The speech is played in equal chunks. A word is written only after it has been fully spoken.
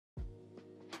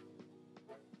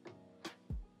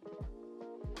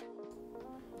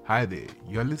Hi there,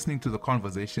 you're listening to the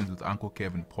Conversations with Uncle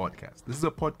Kevin podcast. This is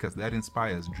a podcast that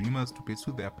inspires dreamers to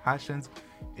pursue their passions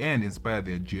and inspire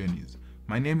their journeys.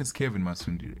 My name is Kevin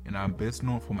Masundiri, and I'm best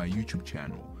known for my YouTube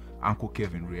channel, Uncle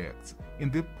Kevin Reacts.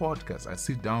 In this podcast, I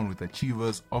sit down with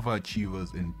achievers,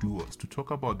 overachievers, and doers to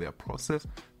talk about their process,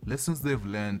 lessons they've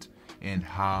learned, and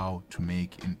how to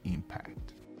make an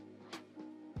impact.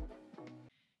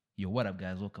 Yo, what up,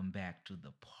 guys? Welcome back to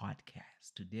the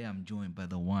podcast. Today, I'm joined by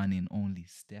the one and only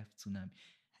Steph Tsunami.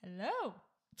 Hello.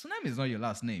 Tsunami is not your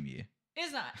last name, yeah?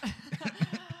 It's not.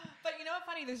 But you know what?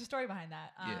 Funny, there's a story behind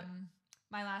that.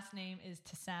 My last name is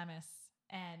Tsamis,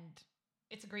 and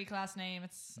it's a Greek last name.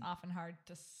 It's often hard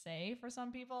to say for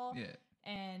some people. Yeah.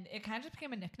 And it kind of just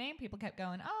became a nickname. People kept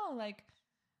going, oh, like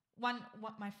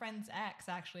my friend's ex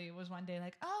actually was one day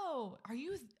like, oh, are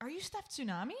you Steph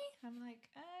Tsunami? I'm like,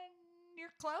 you're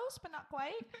close, but not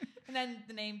quite. And then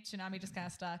the name Tsunami just kind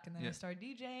of stuck, and then I started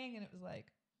DJing, and it was like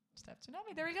Steph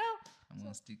Tsunami. There we go. I'm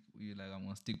gonna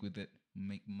stick with it.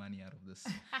 Make money out of this,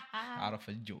 out of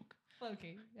a joke.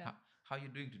 Low-key, yeah. How you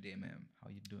doing today, ma'am? How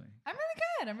you doing?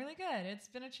 I'm really good. It's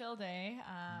been a chill day.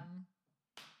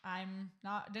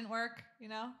 Didn't work,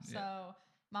 so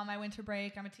I'm on my winter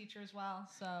break. I'm a teacher as well,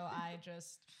 so I'm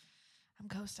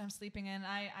I'm sleeping in.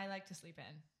 I like to sleep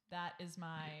in. That is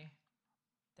my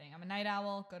thing. I'm a night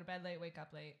owl. Go to bed late, wake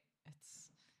up late. I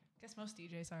guess most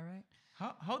DJs are, right?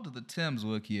 How do the terms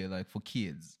work here? Like for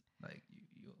kids, like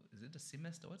you is it a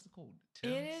semester? What's it called?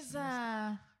 It is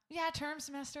term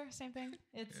semester, same thing.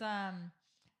 It's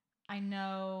I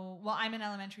know. Well, I'm an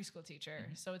elementary school teacher,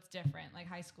 so it's different. Like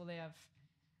high school,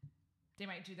 they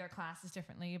might do their classes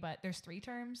differently, but there's 3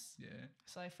 terms. Yeah.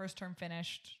 So like first term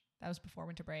finished. That was before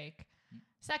winter break.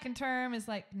 Second term is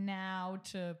like now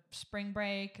to spring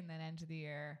break, and then end of the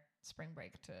year, spring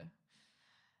break to...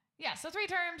 Yeah, so 3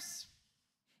 terms.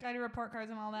 Got to do report cards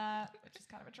and all that, which is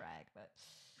kind of a drag, but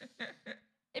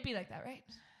it'd be like that, right?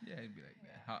 Yeah, it'd be like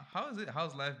that. How is it?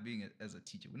 How's life being as a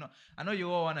teacher? I know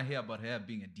you all want to hear about her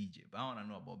being a DJ, but I want to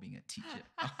know about being a teacher.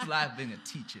 How's life being a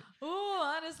teacher? Ooh,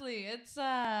 honestly, it's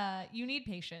you need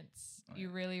patience. You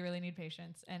really, really need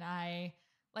patience, and I'm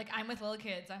with little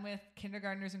kids. I'm with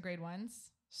kindergartners and grade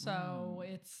 1s. So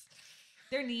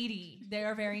they're needy. They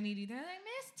are very needy. They're like,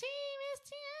 Miss T.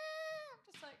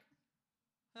 I'm just like,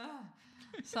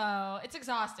 So it's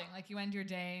exhausting. Like you end your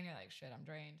day and you're like, shit, I'm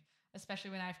drained.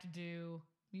 Especially when I have to do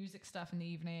music stuff in the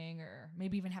evening, or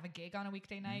maybe even have a gig on a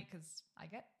weekday night, because I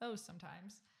get those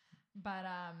sometimes. But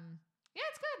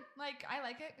it's good. Like I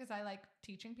like it because I like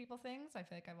teaching people things. I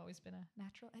feel like I've always been a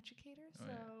natural educator, so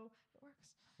it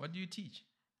works. What do you teach?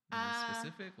 Is it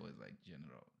specific or is it like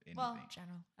general? Anything? Well,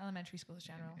 general. Elementary school is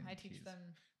general. I teach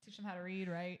them how to read,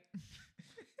 write,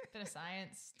 bit of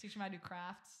science, teach them how to do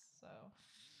crafts. So,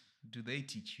 do they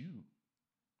teach you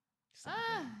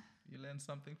something? You learn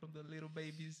something from the little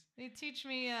babies? They teach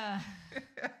me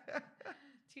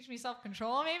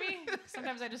self-control, maybe.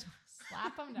 Sometimes I just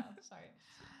slap them. No, sorry.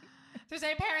 If there's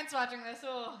any parents watching this,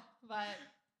 but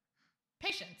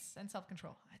patience and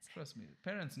self-control, I'd say. Trust me,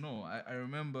 parents know. I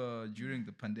remember during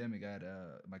the pandemic, I had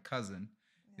my cousin.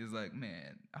 He was like,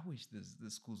 man, I wish this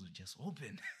schools would just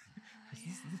open.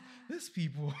 This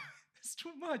people, it's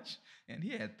too much. And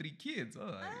he had 3 kids. I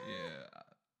was like,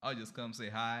 I'll just come say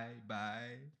hi,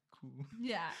 bye, cool.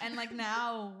 Yeah, and like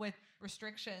now with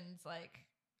restrictions, like,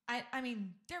 I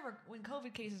mean, when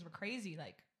COVID cases were crazy,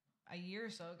 like a year or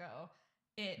so ago,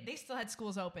 they still had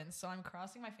schools open, so I'm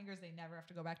crossing my fingers they never have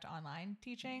to go back to online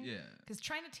teaching. Yeah. Because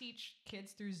trying to teach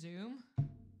kids through Zoom,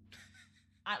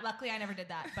 luckily I never did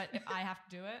that, but if I have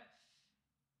to do it.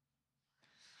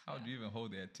 How do you even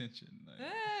hold their attention? Like,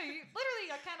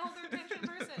 literally, I can't hold their attention in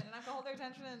person, and I have to hold their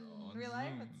attention in real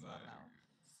life.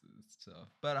 It's tough.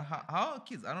 But how are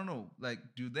kids? I don't know. Like,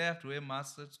 do they have to wear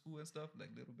masks at school and stuff, like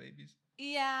little babies?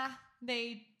 Yeah,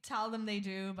 they tell them they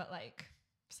do, but like...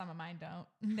 Some of mine don't.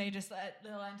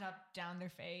 They'll end up down their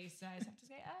face, and I just have to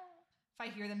say, If I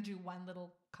hear them do one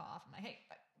little cough, I'm like, hey,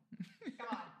 come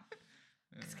on.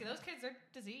 Because those kids are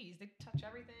diseased. They touch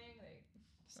everything.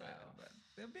 But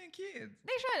they're being kids.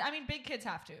 They should. I mean, big kids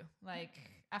have to. Like,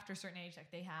 after a certain age,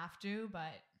 like, they have to.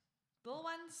 But little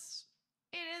ones,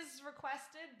 it is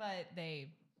requested, but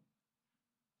they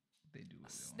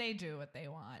do what they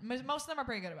want. Most of them are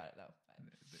pretty good about it, though.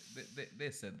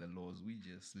 They set the laws. We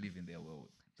just live in their world,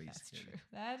 basically. That's true.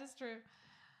 That is true.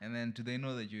 And then, do they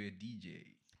know that you're a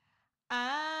DJ?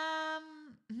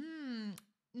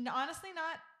 No, honestly,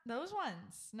 not those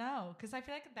ones. No, because I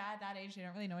feel like at that age, they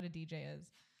don't really know what a DJ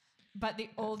is. But the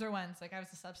older ones, like I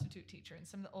was a substitute teacher, and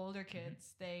some of the older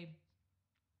kids, I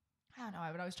don't know,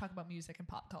 I would always talk about music and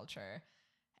pop culture.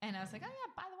 And I was like, oh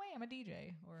yeah, by the way, hey, I'm a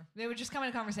DJ. Or they would just come in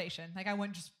a conversation. Like I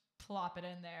wouldn't just plop it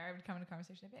in there. I would come in a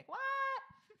conversation. They'd be like, what?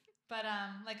 But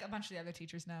like a bunch of the other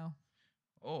teachers know.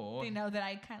 Oh. They know that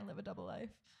I kind of live a double life.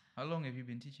 How long have you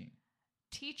been teaching?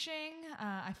 Teaching,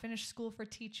 I finished school for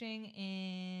teaching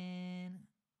in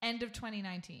end of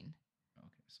 2019. Okay,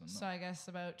 so I guess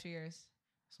about 2 years.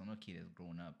 So no kid has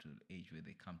grown up to the age where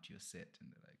they come to your set and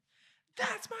they're like,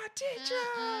 that's my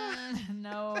teacher.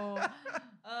 No.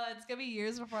 It's going to be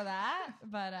years before that.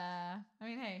 But, I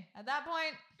mean, hey, at that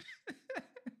point,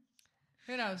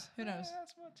 who knows? Who knows?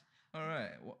 That's what. All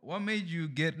right. What made you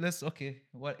get,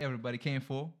 what everybody came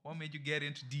for. What made you get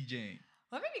into DJing?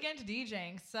 Let me get into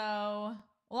DJing. So,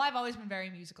 well, I've always been very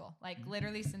musical. Like,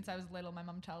 literally since I was little, my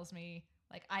mom tells me,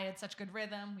 like, I had such good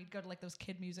rhythm. We'd go to, like, those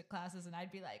kid music classes, and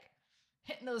I'd be, like,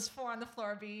 hitting those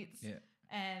 4-on-the-floor beats. Yeah.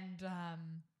 And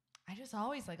I just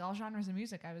always, like, all genres of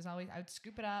music. I would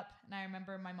scoop it up. And I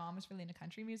remember my mom was really into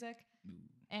country music. Ooh.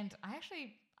 And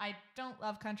I don't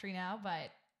love country now,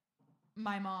 but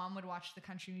my mom would watch the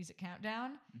country music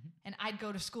countdown. Mm-hmm. And I'd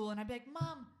go to school, and I'd be like,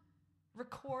 Mom,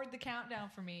 record the countdown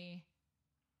for me.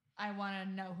 I want to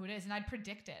know who it is. And I'd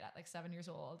predict it at like 7 years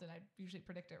old, and I'd usually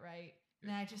predict it right. And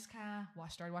then I just kind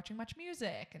of started watching much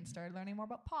music and started learning more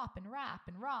about pop and rap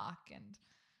and rock and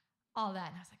all that.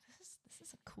 And I was like, this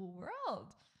is a cool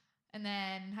world. And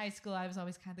then in high school, I was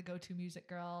always kind of the go-to music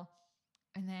girl.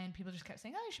 And then people just kept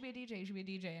saying, oh, you should be a DJ, you should be a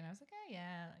DJ. And I was like, oh,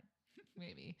 yeah, like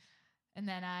maybe. And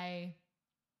then I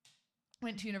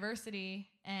went to university,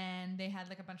 and they had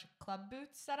like a bunch of club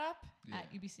booths set up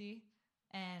at UBC.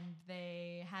 And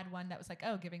they had one that was like,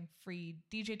 oh, giving free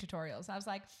DJ tutorials. I was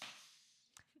like,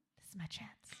 this is my chance.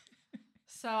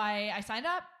 So I signed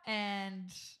up, and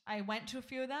I went to a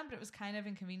few of them, but it was kind of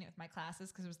inconvenient with my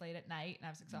classes because it was late at night and I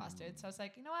was exhausted. So I was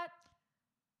like, you know what?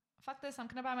 Fuck this. I'm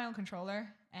going to buy my own controller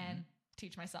and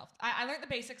teach myself. I learned the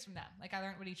basics from them. Like I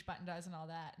learned what each button does and all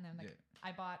that. And then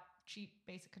I bought cheap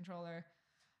basic controller,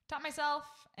 taught myself,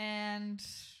 and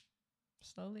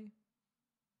slowly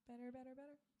better.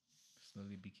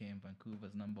 Slowly became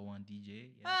Vancouver's #1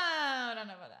 DJ. Yeah. Oh, I don't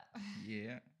know about that.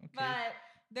 Yeah. Okay. But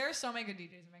there are so many good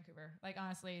DJs in Vancouver. Like,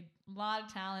 honestly, a lot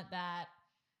of talent that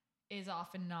is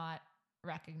often not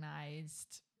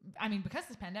recognized. I mean, because of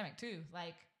this pandemic, too.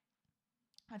 Like,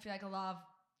 I feel like a lot of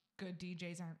good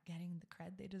DJs aren't getting the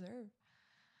cred they deserve.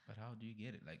 But how do you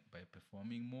get it? Like, by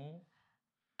performing more?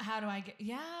 How do I get...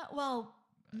 Yeah, well,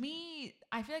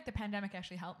 I feel like the pandemic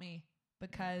actually helped me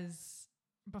because...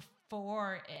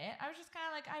 Before it, I was just kind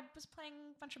of like, I was playing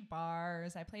a bunch of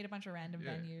bars. I played a bunch of random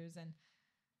venues and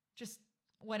just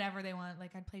whatever they want.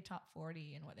 Like I'd play top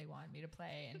 40 and what they wanted me to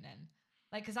play. And then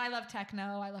like, cause I love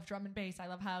techno, I love drum and bass, I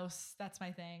love house. That's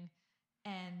my thing.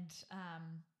 And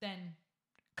then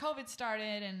COVID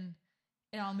started and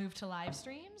it all moved to live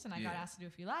streams, and I got asked to do a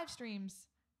few live streams.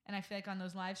 And I feel like on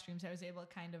those live streams, I was able to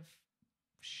kind of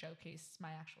showcase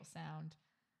my actual sound.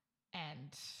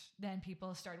 And then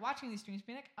people started watching these streams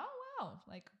being like, oh, wow,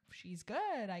 like she's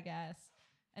good, I guess.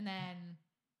 And then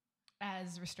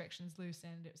as restrictions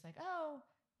loosened, it was like, oh,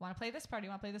 want to play this party,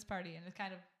 want to play this party. And it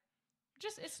kind of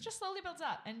it's just slowly builds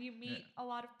up. And you meet a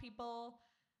lot of people.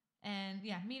 And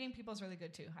meeting people is really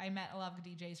good too. I met a lot of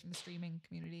good DJs from the streaming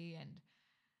community, and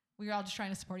we were all just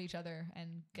trying to support each other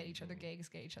and get each other gigs,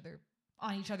 get each other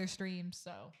on each other's streams.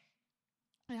 So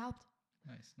it helped.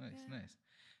 Nice.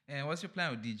 And what's your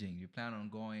plan with DJing? You plan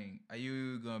on are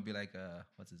you going to be like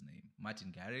what's his name?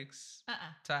 Martin Garrix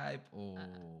type or?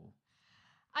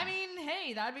 I mean,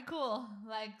 hey, that'd be cool.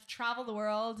 Like travel the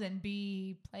world and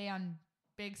play on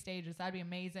big stages. That'd be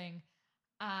amazing.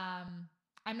 I'm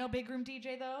no big room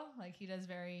DJ though. Like he does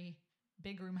very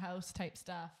big room house type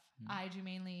stuff. I do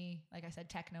mainly, like I said,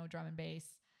 techno, drum and bass.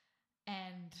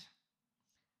 And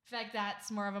I feel like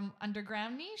that's more of an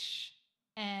underground niche.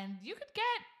 And you could get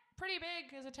pretty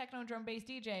big as a techno drum bass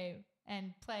DJ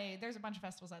and play. There's a bunch of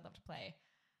festivals I'd love to play.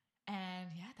 And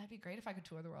that'd be great if I could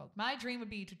tour the world. My dream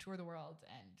would be to tour the world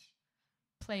and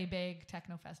play big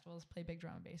techno festivals, play big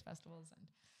drum and bass festivals.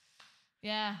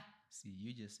 And See,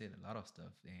 you just said a lot of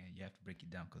stuff and you have to break it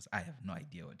down because I have no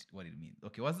idea what it means.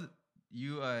 Okay, what's it?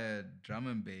 You are a drum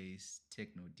and bass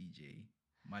techno DJ.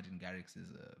 Martin Garrix is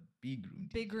a big room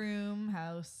DJ. Big room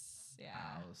house. Yeah.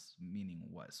 House meaning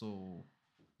what? So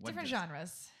different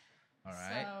genres. All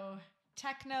right. So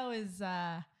techno is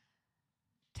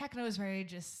very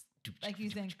just like you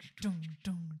think dum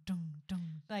dum dum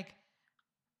dum, like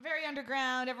very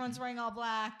underground. Everyone's wearing all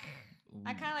black. Ooh.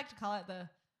 I kind of like to call it the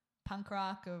punk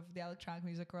rock of the electronic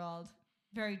music world.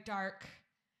 Very dark.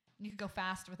 You could go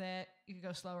fast with it. You could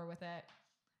go slower with it.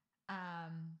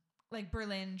 Like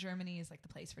Berlin, Germany is like the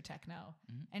place for techno.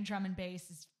 And drum and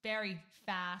bass is very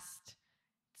fast.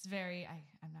 It's very,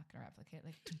 I'm not going to replicate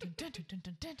like,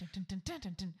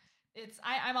 it's,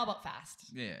 I'm all about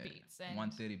fast beats. And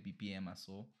 130 BPM I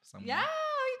saw somewhere. yeah,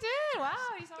 you did. Wow,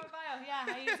 you saw my bio.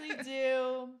 Yeah, I usually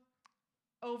do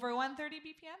over 130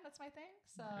 BPM. That's my thing.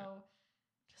 So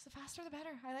just the faster, the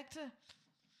better.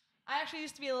 I actually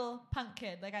used to be a little punk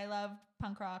kid. Like I loved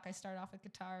punk rock. I started off with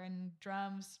guitar and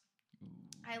drums. Ooh.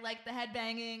 I like the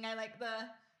headbanging. I like the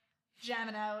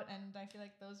jamming out. And I feel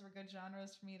like those were good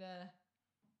genres for me to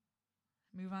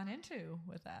move on into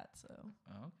with that. So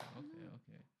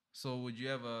Okay. So would you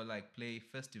ever like play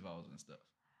festivals and stuff?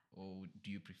 Or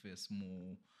do you prefer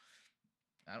small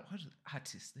what is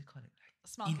artists? They call it like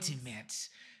small intimate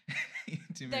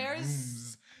intimate There's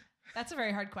rooms. That's a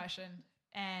very hard question.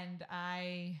 And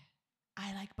I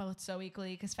like both so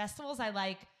equally because festivals I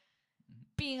like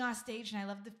being on stage and I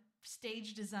love the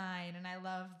stage design and I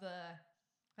love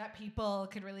that people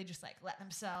could really just like let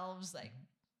themselves like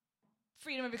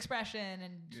freedom of expression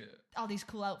and all these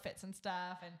cool outfits and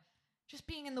stuff and just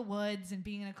being in the woods and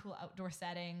being in a cool outdoor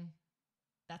setting.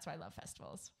 That's why I love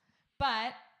festivals.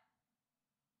 But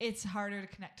it's harder to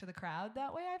connect to the crowd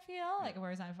that way, I feel. Like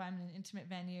whereas if I'm in an intimate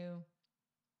venue,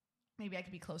 maybe I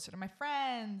could be closer to my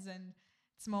friends and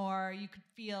it's more, you could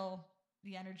feel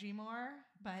the energy more,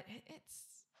 but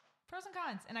it's pros and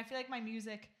cons. And I feel like my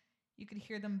music, you could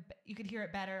hear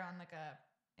it better on like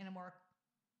in a more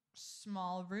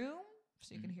small room.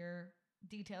 So you can hear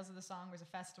details of the song. Whereas a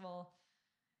festival,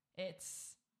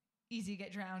 it's easy to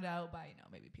get drowned out by,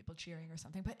 maybe people cheering or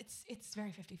something, but it's very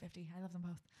 50-50. I love them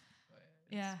both.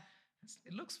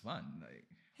 It looks fun. Like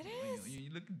it is. When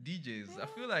you look at DJs, I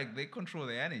feel like they control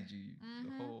the energy.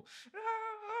 The whole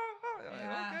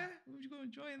okay, we're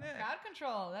going to join that. Crowd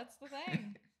control. That's the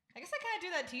thing. I guess I kind of do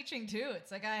that teaching too.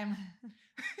 It's like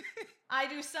I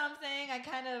do something. I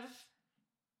kind of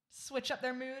switch up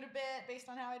their mood a bit based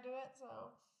on how I do it. So,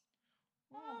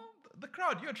 the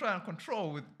crowd you're trying to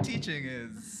control with teaching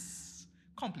is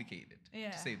complicated,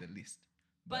 to say the least.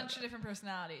 Bunch of different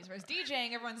personalities. Whereas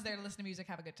DJing, everyone's there to listen to music,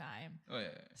 have a good time. Oh yeah.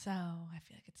 So I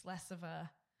feel like it's less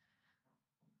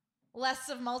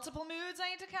of multiple moods I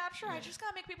need to capture. I just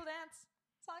gotta make people dance.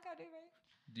 That's all I gotta do, right?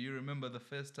 Do you remember the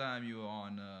first time you were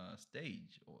on a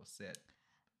stage or set?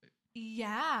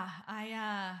 Yeah,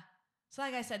 so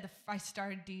like I said, I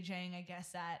started DJing, I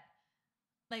guess, at,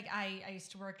 like, I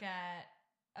used to work at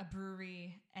a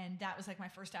brewery, and that was, like, my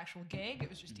first actual gig. It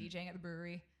was just DJing at the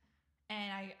brewery.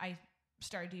 And I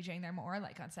started DJing there more,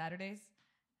 like, on Saturdays.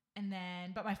 And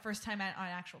then, but my first time on an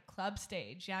actual club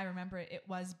stage, I remember it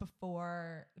was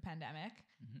before the pandemic.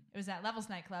 It was at Levels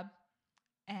nightclub.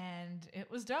 And it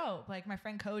was dope. Like, my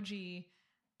friend Koji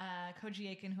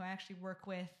Aiken, who I actually work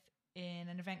with in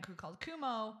an event crew called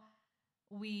Kumo,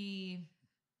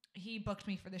 he booked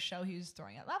me for the show he was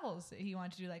throwing at Levels. He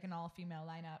wanted to do like an all-female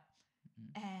lineup.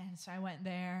 And so I went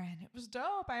there and it was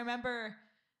dope. I remember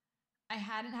I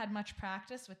hadn't had much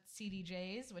practice with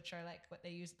CDJs, which are like what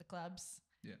they use at the clubs.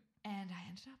 Yeah. And I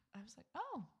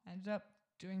ended up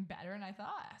doing better than I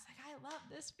thought. I was like, I love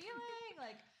this feeling.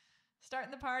 Like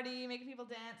starting the party, making people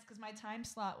dance. Cause my time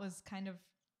slot was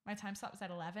at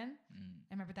 11.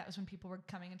 I remember that was when people were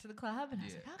coming into the club and I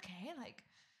was like, okay, like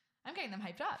I'm getting them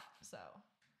hyped up. So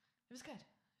it was good.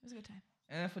 It was a good time.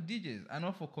 And for DJs, I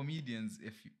know for comedians,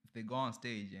 if they go on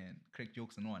stage and crack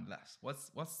jokes and no one laughs, what's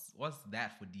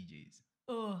that for DJs?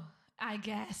 Oh, I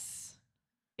guess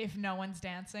if no one's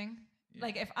dancing,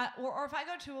 like if I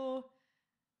go to,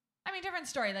 different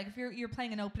story. Like if you're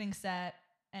playing an opening set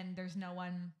and there's no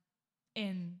one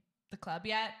in the club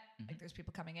yet, like there's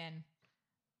people coming in,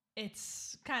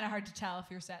 it's kind of hard to tell if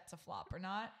your set's a flop or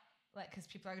not. Like, because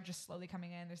people are just slowly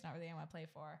coming in. There's not really anyone to play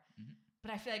for.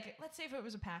 But I feel like, let's say if it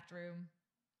was a packed room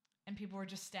and people were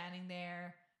just standing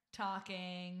there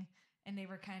talking and they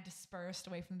were kind of dispersed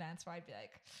away from the dance floor, I'd be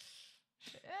like,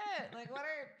 shit, like what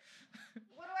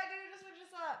do I do to switch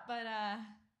this up? But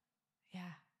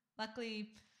yeah, luckily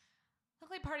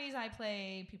parties I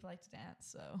play, people like to dance,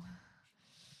 so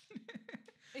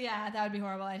yeah, that would be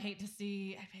horrible. I'd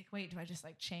be like, wait, do I just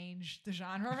like change the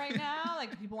genre right now?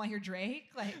 Like, do people want to hear Drake?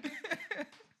 Like,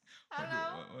 I don't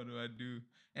know. What do I do?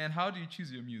 And how do you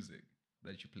choose your music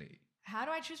that you play? How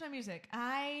do I choose my music?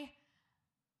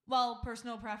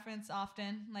 Personal preference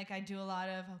often. Like, I do a lot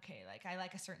of, like, I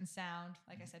like a certain sound.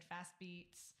 Like I said, fast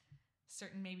beats,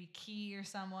 certain maybe key or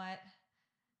something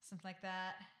like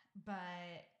that.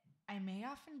 But I may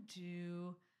often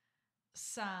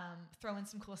throw in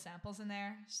some cool samples in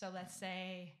there. So let's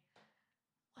say,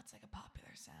 what's like a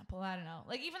popular sample? I don't know.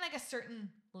 Like even like a certain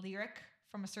lyric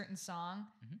from a certain song,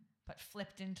 but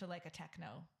flipped into like a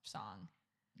techno song.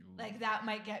 Ooh. Like that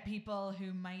might get people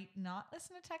who might not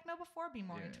listen to techno before be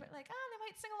more into it. Like, they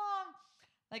might sing along.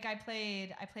 Like I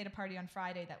played a party on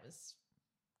Friday that was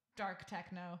dark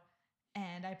techno,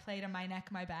 and I played a My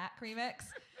Neck, My Back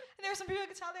remix. And there were some people who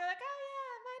could tell, they were like, oh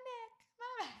yeah, my neck,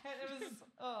 my back. And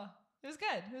it was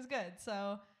good. It was good.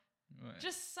 So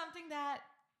just something that,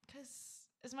 because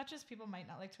as much as people might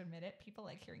not like to admit it, people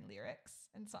like hearing lyrics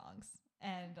in songs,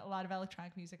 and a lot of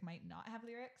electronic music might not have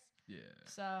lyrics. Yeah.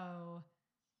 So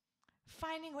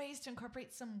finding ways to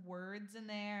incorporate some words in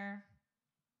there.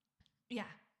 Yeah.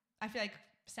 I feel like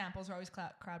samples are always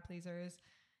crowd pleasers.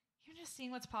 You're just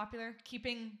seeing what's popular,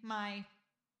 keeping my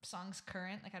songs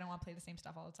current. Like I don't want to play the same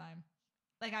stuff all the time.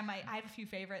 Like I have a few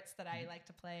favorites that I like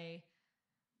to play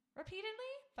repeatedly,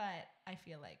 but I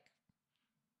feel like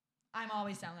I'm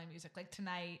always downloading music. Like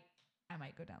tonight, I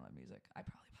might go download music. I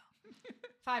probably will.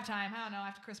 5 times. I don't know.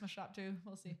 After Christmas shop too.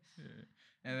 We'll see. Yeah.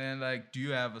 And then like, do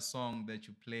you have a song that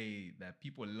you play that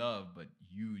people love, but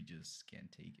you just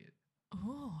can't take it?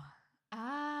 Ooh.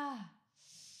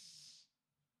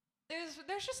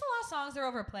 There's just a lot of songs that are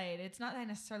overplayed. It's not that I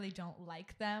necessarily don't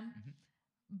like them,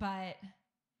 but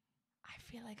I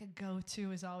feel like a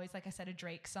go-to is always, like I said, a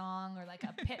Drake song or like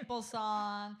a Pitbull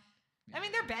song. I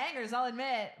mean, they're bangers, I'll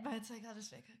admit, but it's like, I'll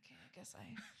just be like, okay, I guess I...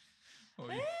 Oh,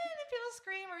 And then people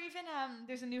scream, or even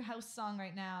there's a new house song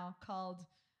right now called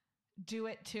Do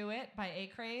It To It by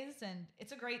Acraze, and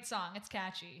it's a great song. It's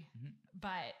catchy,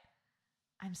 but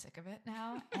I'm sick of it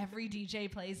now. Every DJ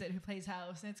plays it who plays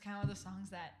house, and it's kind of one of those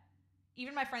songs that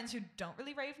even my friends who don't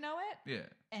really rave know it. Yeah.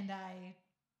 And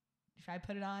if I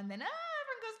put it on, then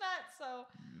everyone goes nuts. So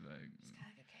You're like, it's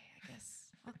kind of like, okay, I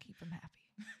guess I'll keep them happy.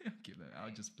 okay,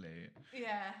 I'll just play it.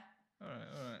 Yeah. All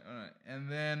right.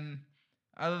 And then,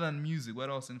 other than music, what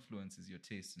else influences your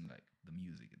taste in like the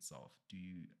music itself?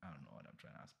 I don't know what I'm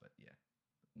trying to ask, but yeah.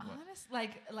 Honest,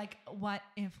 like what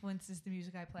influences the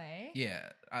music I play?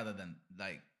 Yeah, other than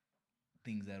like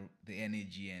things that the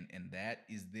energy and that,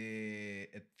 is there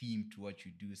a theme to what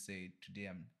you do? Say today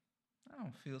I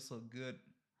don't feel so good.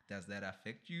 Does that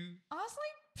affect you? Honestly,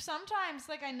 sometimes.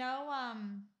 Like I know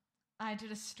I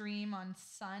did a stream on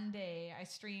Sunday. I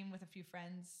stream with a few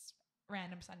friends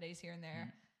random Sundays here and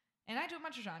there. And I do a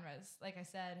bunch of genres, like I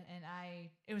said, and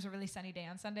it was a really sunny day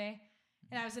on Sunday,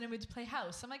 and I was in a mood to play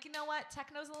house. I'm like, you know what?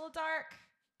 Techno's a little dark.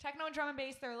 Techno and drum and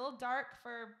bass, they're a little dark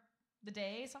for the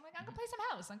day. So I'm like, I'm going to play some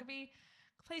house. I'm going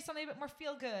to play something a bit more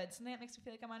feel good, something that makes me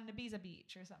feel like I'm on an Ibiza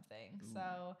beach or something. Ooh.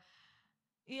 So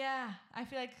yeah, I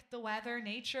feel like the weather,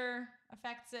 nature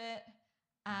affects it.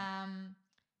 Even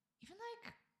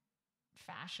like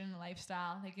fashion,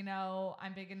 lifestyle. Like,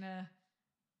 I'm big into...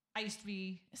 I used to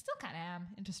be, still kind of am,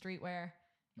 into streetwear.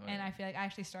 Oh, and I feel like I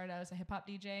actually started out as a hip-hop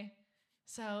DJ.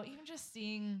 So even just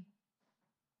seeing,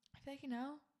 I feel like,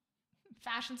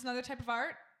 fashion's another type of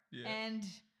art. Yeah. And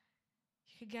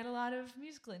you could get a lot of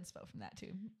musical inspo from that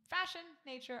too. Fashion,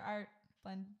 nature, art,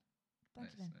 blend nice.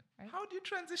 In. Right? How do you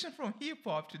transition from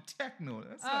hip-hop to techno?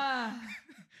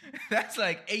 That's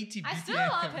like 80 BPM. I still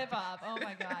love hip-hop. Oh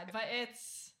my God. But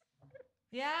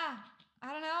yeah,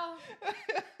 I don't know.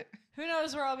 Who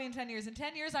knows where I'll be in 10 years? In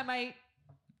 10 years, I might,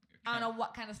 I don't know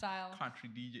what kind of style. Country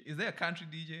DJ. Is there a country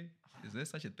DJ? Is there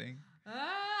such a thing?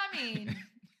 I mean,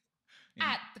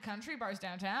 at the country bars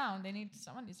downtown,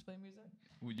 someone needs to play music.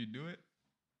 Would you do it?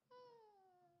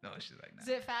 No, she's like, nah. Is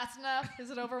it fast enough?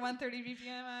 Is it over 130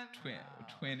 BPM?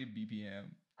 20 BPM.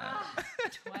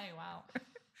 20, wow.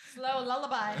 Slow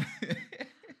lullaby.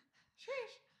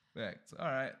 Facts. All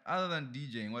right. Other than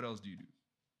DJing, what else do you do?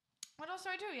 What else do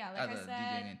I do? Yeah, like Other I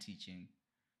said, DJing and teaching.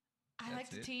 I like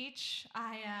to teach.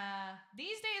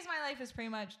 These days my life is pretty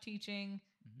much teaching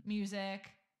music.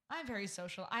 I'm very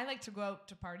social. I like to go out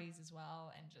to parties as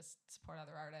well and just support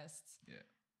other artists. Yeah.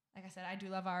 Like I said, I do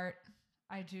love art.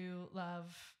 I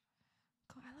love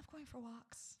going for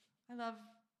walks. I love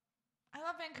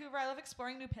Vancouver. I love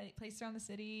exploring new places around the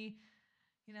city.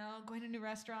 Going to new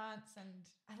restaurants, and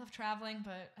I love traveling,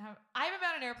 but I haven't been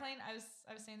on an airplane. I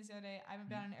was saying this the other day. I haven't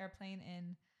been on an airplane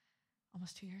in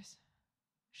almost 2 years.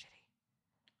 Shitty.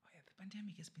 Oh yeah, the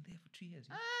pandemic has been there for 2 years.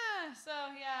 So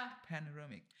yeah.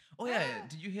 Panoramic. Oh yeah,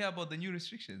 did you hear about the new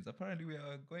restrictions? Apparently we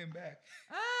are going back.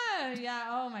 Yeah.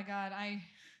 Oh my God. I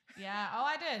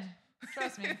did.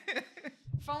 Trust me.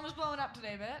 Phone was blowing up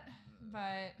today a bit,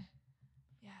 but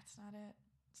yeah, it's not it.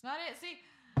 It's not it. See.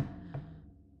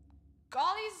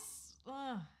 All these,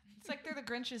 it's like they're the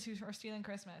Grinches who are stealing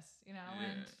Christmas,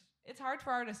 and it's hard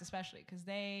for artists especially because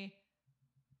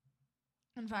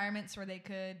environments where they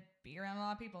could be around a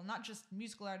lot of people, not just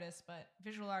musical artists, but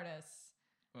visual artists,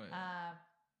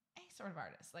 any sort of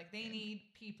artists. Like they need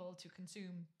people to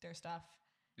consume their stuff.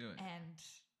 And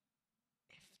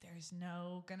if there's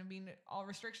no gonna be all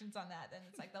restrictions on that, then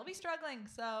it's like they'll be struggling.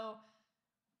 So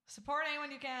support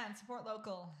anyone you can, support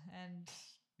local, and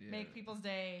make people's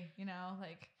day. You know,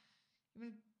 like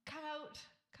even come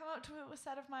out to a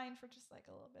set of mine for just like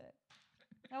a little bit.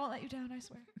 I won't let you down, I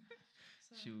swear.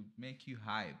 So. She'll make you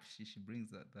hype. She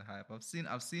brings the hype. I've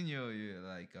seen your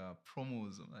like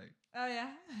promos. I'm like, oh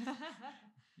yeah.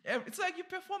 It's like you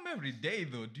perform every day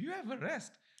though. Do you ever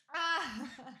rest? I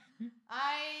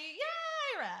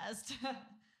rest.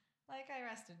 Like I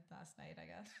rested last night, I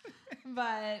guess.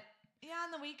 But yeah,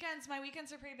 on the weekends, my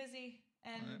weekends are pretty busy,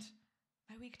 and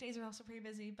my weekdays are also pretty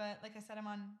busy. But like I said, I'm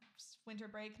on winter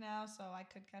break now, so I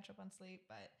could catch up on sleep.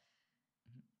 But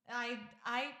I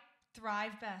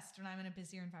thrive best when I'm in a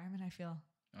busier environment, I feel.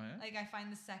 Oh, yeah? Like I find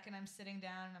the second I'm sitting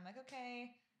down and I'm like,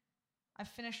 okay, I've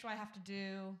finished what I have to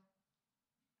do.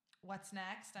 What's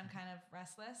next? I'm kind of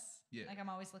restless. Yeah. Like I'm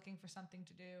always looking for something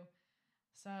to do.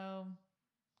 So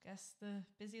I guess the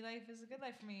busy life is a good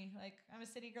life for me. Like I'm a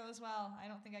city girl as well. I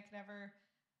don't think I could ever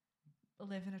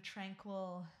live in a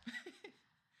tranquil,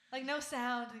 like no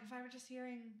sound. Like if I were just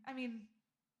hearing, I mean,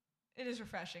 it is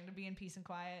refreshing to be in peace and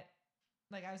quiet.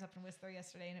 Like I was up in Whistler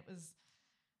yesterday and it was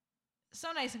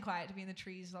so nice and quiet to be in the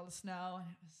trees with all the snow. And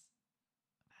I was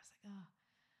like, oh,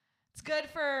 it's good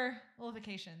for little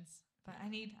vacations, but I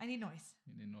need noise.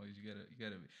 You need noise. You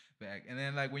gotta be back. And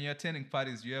then like when you're attending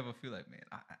parties, do you ever feel like, man,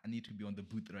 I need to be on the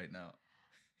booth right now?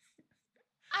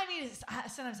 I need to,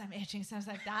 sometimes I'm itching. Sometimes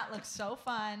like that looks so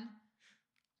fun,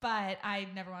 but I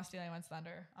never want to steal anyone's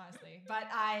thunder, honestly. But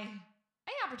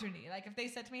any opportunity, like if they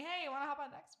said to me, hey, you want to hop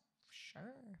on next? Sure.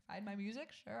 If I had my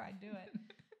music, sure, I'd do it.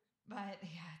 But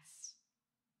yeah, it's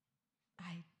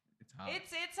hard.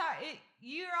 It's hard.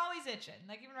 You're always itching.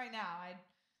 Like even right now, I'm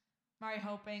already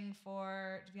hoping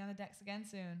to be on the decks again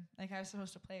soon. Like I was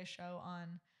supposed to play a show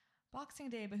on Boxing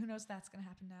Day, but who knows if that's gonna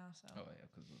happen now. So. Oh yeah,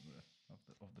 because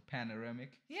of the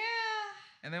panoramic. Yeah.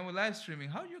 And then with live streaming,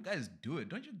 how do you guys do it?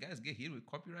 Don't you guys get hit with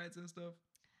copyrights and stuff?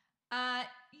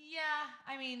 Yeah.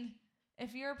 I mean,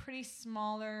 if you're a pretty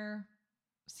smaller.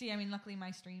 See, I mean, luckily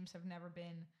my streams have never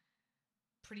been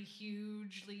pretty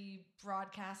hugely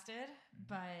broadcasted,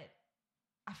 but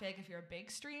I feel like if you're a big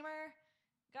streamer,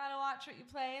 gotta watch what you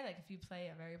play. Like if you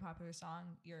play a very popular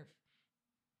song, you're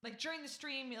like during the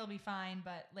stream, it'll be fine,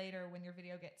 but later when your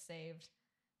video gets saved,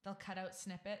 they'll cut out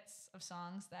snippets of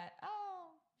songs that,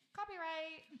 oh,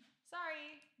 copyright,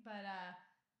 sorry. But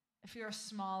if you're a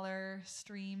smaller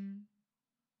stream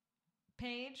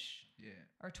page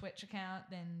or Twitch account,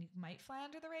 then you might fly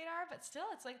under the radar, but still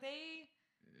it's like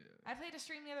I played a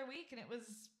stream the other week and it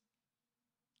was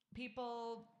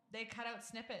people, they cut out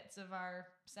snippets of our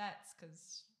sets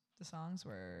because the songs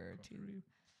were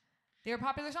they were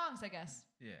popular songs, I guess.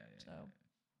 So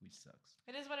which sucks.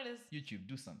 it is what it is. YouTube,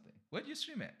 do something. Where do you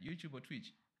stream at? YouTube or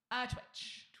Twitch?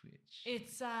 Twitch.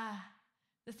 It's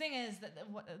the thing is that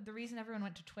the reason everyone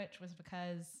went to Twitch was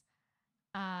because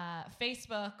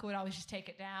Facebook would always just take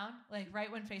it down. Like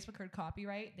right when Facebook heard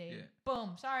copyright,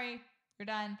 boom, sorry, you're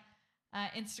done.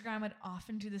 Instagram would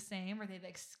often do the same, where they'd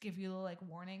like give you little like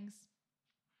warnings.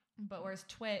 But whereas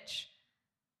Twitch,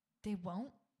 they won't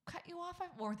cut you off,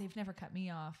 or they've never cut me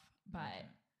off. But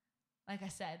like I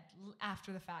said,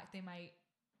 after the fact, they might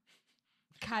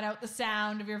cut out the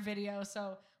sound of your video.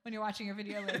 So when you're watching your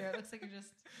video later, it looks like you're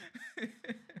just.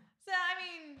 So I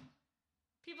mean.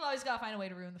 People always gotta find a way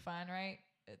to ruin the fun, right?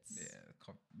 It's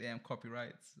damn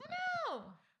copyrights. I know.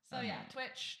 So yeah,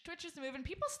 Twitch is the move, and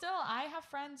people still. I have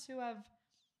friends who have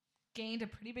gained a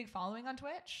pretty big following on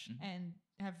Twitch and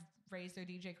have raised their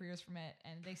DJ careers from it,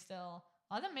 and they still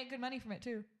a lot of them make good money from it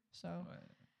too. So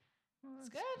it's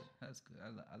good. That's good.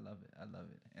 I love it.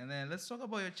 And then let's talk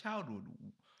about your childhood.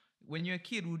 When you're a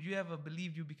kid, would you ever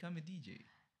believe you become a DJ?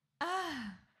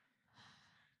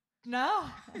 No.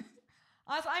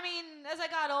 I mean, as I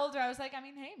got older, I was like, I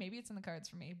mean, hey, maybe it's in the cards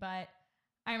for me. But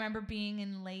I remember being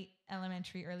in late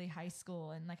elementary, early high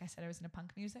school. And like I said, I was into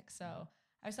punk music. So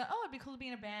I always thought, oh, it'd be cool to be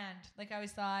in a band. Like I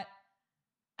always thought,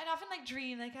 I'd often like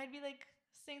dream, like I'd be like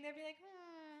sitting there, be like,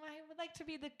 I would like to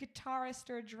be the guitarist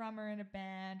or a drummer in a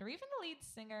band or even the lead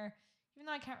singer, even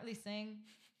though I can't really sing.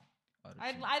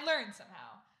 I'd learn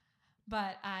somehow.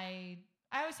 But I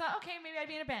always thought, okay, maybe I'd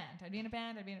be in a band. I'd be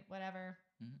in whatever.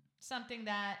 Something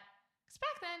that... Because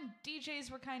back then,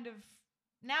 DJs were kind of...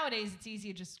 Nowadays, it's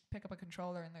easy to just pick up a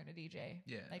controller and learn to DJ.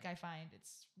 Yeah. Like, I find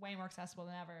it's way more accessible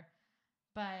than ever.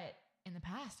 But in the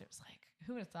past, it was like,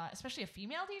 who would have thought? Especially a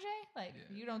female DJ? Like,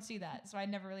 you don't see that. So I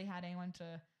never really had anyone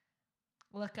to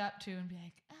look up to and be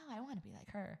like, oh, I want to be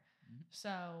like her.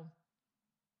 So,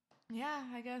 yeah,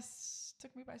 I guess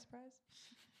took me by surprise.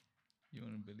 You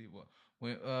wouldn't believe what...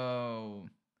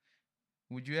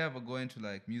 Would you ever go into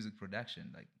like music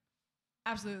production, like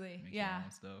Absolutely. make Yeah. your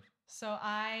own stuff? So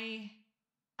I'm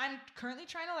currently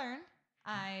trying to learn.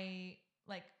 I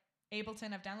like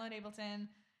Ableton. I've downloaded Ableton.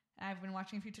 I've been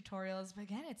watching a few tutorials, but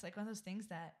again, it's like one of those things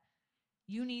that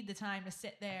you need the time to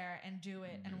sit there and do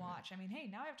it and watch. I mean, hey,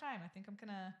 now I have time. I think I'm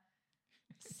gonna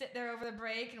sit there over the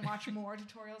break and watch more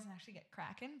tutorials and actually get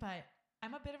cracking. But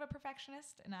I'm a bit of a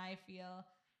perfectionist, and I feel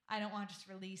I don't want to just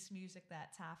release music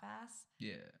that's half-ass.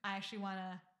 Yeah. I actually want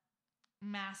to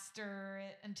master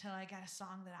it until I get a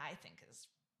song that I think is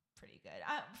pretty good.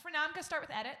 For now, I'm going to start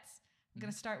with edits. I'm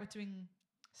going to start with doing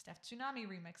Steph Tsunami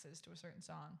remixes to a certain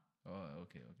song. Oh,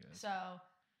 okay. So, I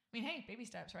mean, hey, baby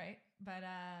steps, right? But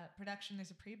production,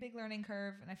 there's a pretty big learning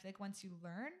curve. And I feel like once you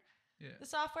learn the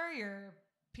software,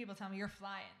 people tell me you're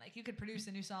flying. Like, you could produce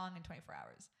a new song in 24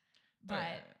 hours.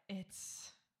 But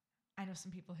I know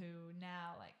some people who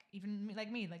now, like, even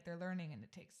like me, like, they're learning and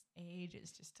it takes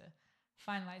ages just to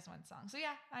finalize one song. So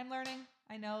yeah, I'm learning.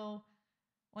 I know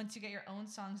once you get your own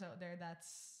songs out there, that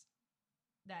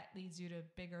leads you to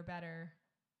bigger, better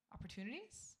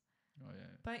opportunities. Oh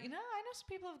yeah. But I know some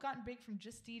people have gotten big from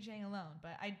just DJing alone,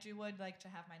 but I would like to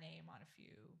have my name on a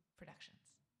few productions.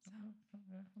 So.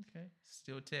 Okay.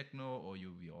 Still techno, or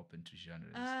you'll be open to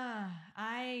genres?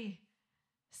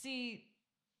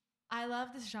 I love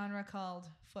this genre called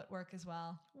footwork as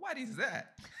well. What is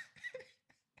that?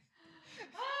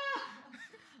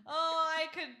 I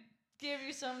could give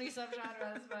you so many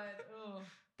subgenres, but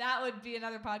that would be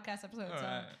another podcast episode.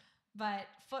 Right. But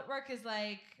footwork is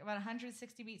like about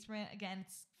 160 beats per minute. Again,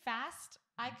 it's fast.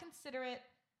 I consider it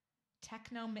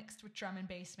techno mixed with drum and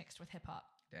bass mixed with hip hop.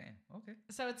 Damn. Okay.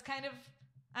 So it's kind of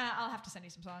I'll have to send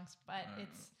you some songs, but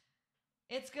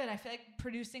it's good. I feel like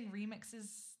producing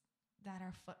remixes that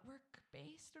are footwork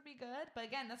based would be good. But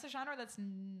again, that's a genre that's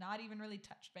not even really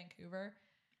touched Vancouver.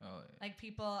 Oh, yeah. Like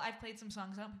I've played some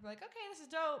songs out and people are like, okay, this is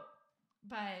dope.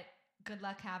 But good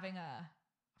luck having a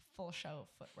full show of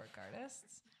footwork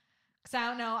artists. Because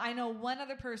I know one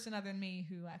other person other than me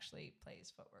who actually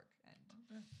plays footwork.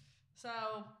 And so,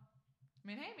 I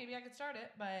mean, hey, maybe I could start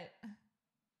it. But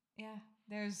yeah,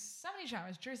 there's so many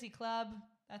genres. Jersey Club,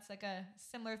 that's like a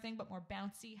similar thing, but more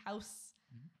bouncy house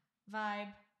vibe.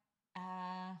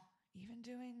 Even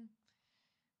doing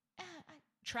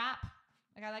trap.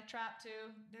 Like I like trap too.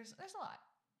 There's a lot.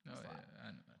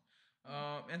 I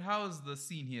know. And how is the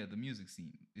scene here, the music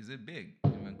scene? Is it big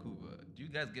in Vancouver? Do you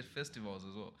guys get festivals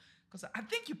as well? Because I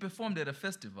think you performed at a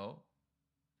festival.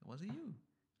 Was it you?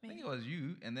 I think it was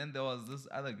you. And then there was this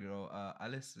other girl,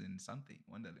 Alison something,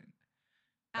 Wonderland.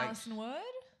 Alison Wood?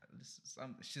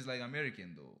 She's like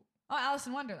American though. Oh, Alice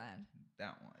in Wonderland.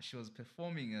 That one. She was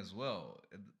performing as well.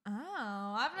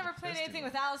 Oh, I've never played anything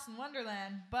with Alice in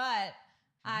Wonderland, but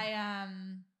I've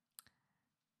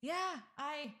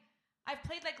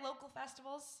played like local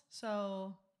festivals.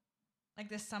 So like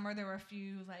this summer there were a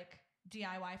few like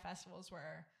DIY festivals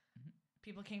where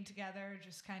people came together,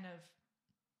 just kind of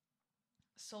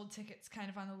sold tickets kind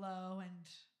of on the low and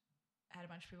had a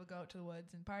bunch of people go out to the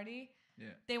woods and party.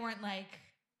 Yeah. They weren't like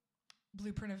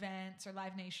Blueprint events or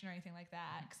Live Nation or anything like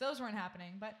that, because those weren't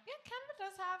happening. But yeah, Canada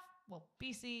does have,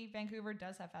 BC, Vancouver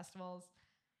does have festivals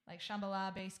like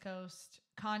Shambhala, Base Coast,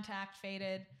 Contact,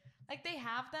 Faded. Like they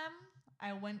have them.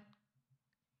 I wouldn't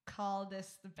call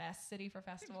this the best city for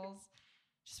festivals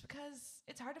just because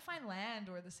it's hard to find land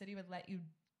where the city would let you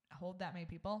hold that many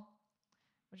people,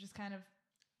 which is kind of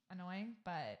annoying.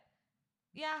 But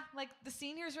yeah, like the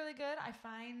scene here is really good. I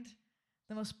find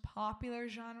the most popular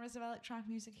genres of electronic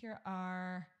music here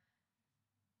are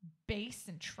bass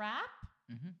and trap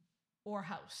or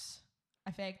house.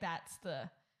 I feel like that's the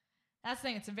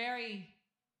thing. It's a very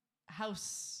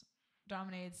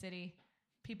house-dominated city.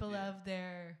 People love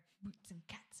their boots and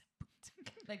cats and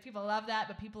boots. Like people love that,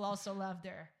 but people also love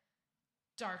their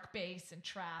dark bass and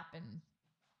trap and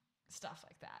stuff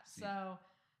like that. So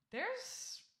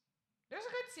there's a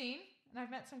good scene, and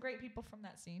I've met some great people from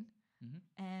that scene.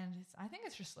 And I think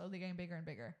it's just slowly getting bigger and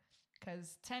bigger,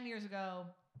 because 10 years ago,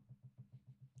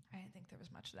 I didn't think there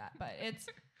was much of that. But it's,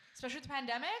 especially with the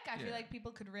pandemic, I feel like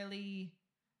people could really,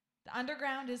 the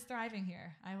underground is thriving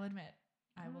here. I will admit.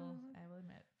 I will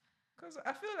admit. Because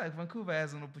I feel like Vancouver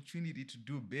has an opportunity to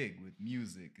do big with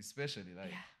music, especially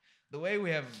like the way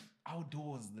we have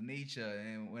outdoors, the nature.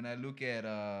 And when I look at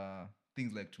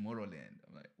things like Tomorrowland,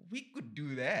 I'm like, we could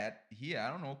do that here. I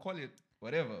don't know, call it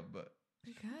whatever, but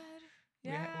we could.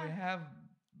 Yeah. We have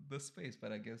the space,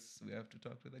 but I guess we have to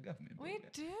talk to the government. We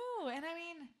do. And I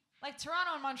mean, like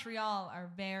Toronto and Montreal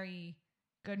are very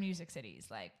good music cities.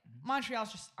 Like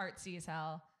Montreal's just artsy as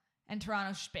hell, and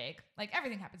Toronto's just big. Like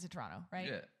everything happens in Toronto, right?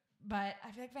 Yeah. But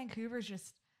I feel like Vancouver's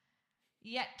just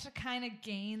yet to kind of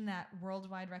gain that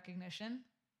worldwide recognition,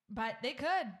 but they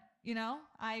could, you know.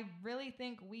 I really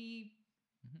think we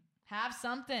have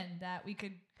something that we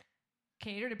could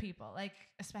cater to people, like,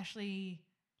 especially,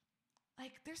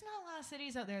 like, there's not a lot of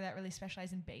cities out there that really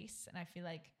specialize in bass, and I feel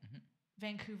like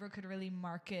Vancouver could really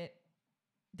market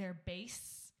their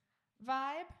bass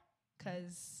vibe,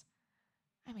 because,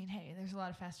 I mean, hey, there's a lot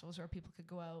of festivals where people could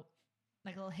go out,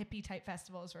 like little hippie type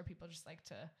festivals where people just like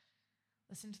to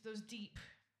listen to those deep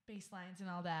bass lines and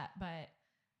all that. But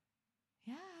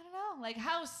yeah, I don't know. Like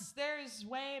house, there's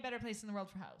way better place in the world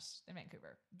for house than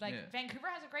Vancouver. Like Vancouver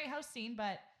has a great house scene,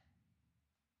 but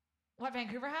what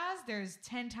Vancouver has, there's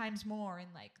 10 times more in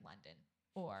like London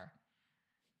or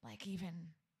like even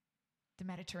the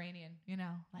Mediterranean, you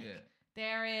know? Like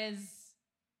there is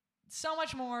so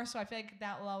much more. So I feel like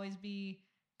that will always be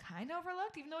kind of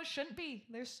overlooked, even though it shouldn't be.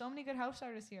 There's so many good house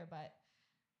artists here, but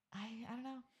I don't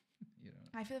know. You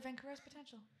know, I feel like Vancouver has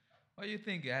potential. What do you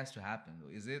think has to happen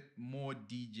though? Is it more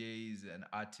DJs and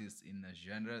artists in a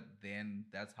genre, then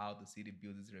that's how the city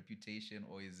builds its reputation?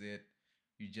 Or is it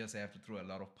you just have to throw a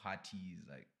lot of parties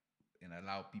like and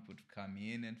allow people to come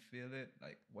in and feel it?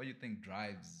 Like what do you think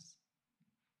drives?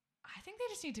 I think they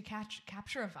just need to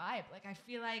capture a vibe. Like I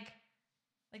feel like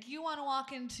you want to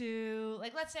walk into,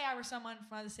 like, let's say I were someone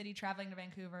from another city traveling to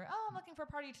Vancouver. Oh, I'm looking for a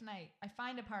party tonight. I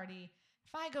find a party.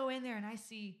 If I go in there and I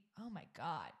see, oh my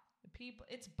God, the people,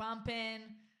 it's bumping.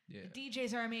 Yeah. The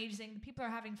DJs are amazing. The people are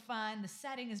having fun. The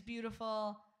setting is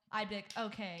beautiful. I'd be like,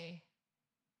 okay,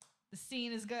 the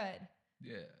scene is good.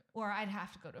 Yeah. Or I'd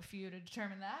have to go to a few to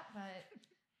determine that.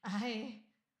 But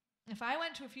if I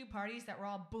went to a few parties that were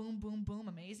all boom, boom, boom,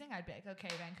 amazing, I'd be like, okay,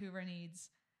 Vancouver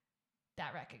needs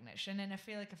that recognition. And I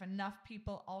feel like if enough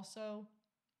people also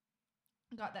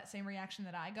got that same reaction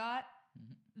that I got,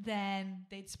 then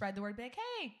they'd spread the word, be like,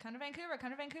 hey, come to Vancouver,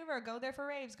 go there for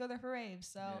raves.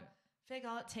 So I feel like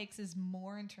all it takes is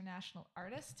more international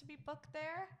artists to be booked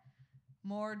there,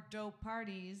 more dope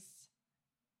parties,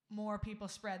 more people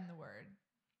spreading the word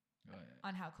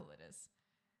on how cool it is.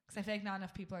 Because I feel like not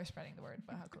enough people are spreading the word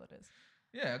about how cool it is.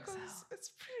 Yeah, because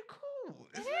it's pretty cool.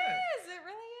 It really is.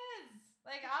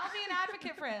 Like, I'll be an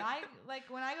advocate for it.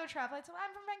 When I go travel, I tell them,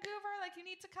 I'm from Vancouver. Like, you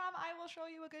need to come. I will show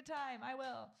you a good time. I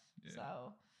will. Yeah.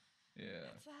 So,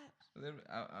 that's that. Then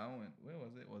I went, where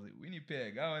was it? Was it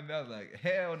Winnipeg? I went there, I was like,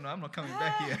 hell no, I'm not coming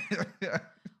back here.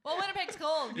 Well, Winnipeg's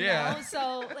cold, you know?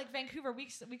 So, like, Vancouver, we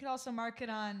could also market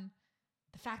on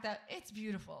the fact that it's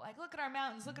beautiful. Like, look at our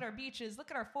mountains, look at our beaches, look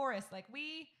at our forests. Like,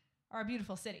 we are a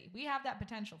beautiful city. We have that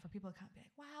potential for people to come and be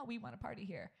like, wow, we want to party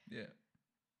here. Yeah.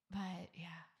 But, yeah.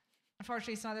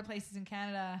 Unfortunately, some other places in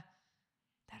Canada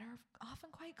that are often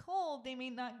quite cold, they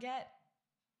may not get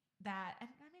that. And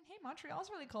I mean, hey, Montreal's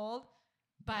really cold,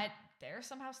 but they're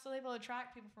somehow still able to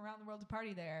attract people from around the world to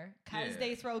party there because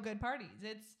they throw good parties.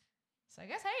 So I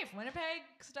guess, hey, if Winnipeg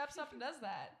steps up and does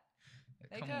that,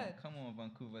 Come on,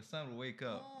 Vancouver. It's time to wake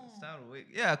up. It's time to wake.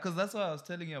 Yeah, because that's what I was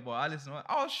telling you about Alison.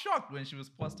 I was shocked when she was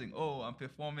posting, oh, I'm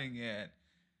performing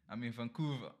I'm in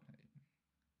Vancouver.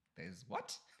 There's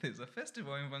what? There's a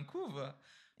festival in Vancouver.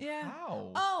 Yeah.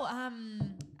 How?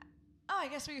 I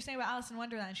guess what you're saying about Alice in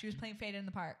Wonderland. She was playing Faded in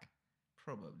the park.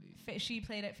 Probably. She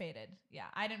played it Faded. Yeah,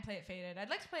 I didn't play it Faded. I'd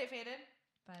like to play it Faded,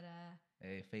 but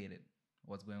Hey, Faded.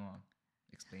 What's going on?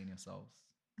 Explain yourselves.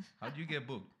 How do you get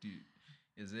booked?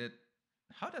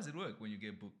 How does it work when you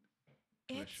get booked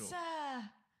to a show? You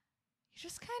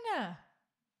just kind of,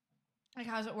 like,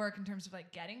 how does it work in terms of,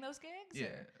 like, getting those gigs? Yeah.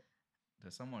 Or?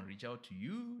 Does someone reach out to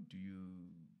you? Do you?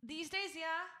 These days,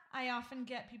 yeah. I often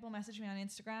get people message me on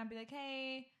Instagram, be like,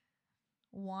 hey,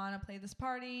 want to play this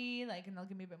party? Like, and they'll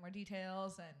give me a bit more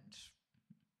details and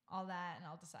all that, and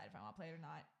I'll decide if I want to play it or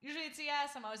not. Usually it's a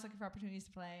yes. I'm always looking for opportunities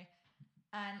to play.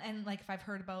 And like, if I've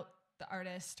heard about the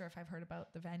artist or if I've heard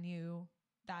about the venue,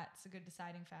 that's a good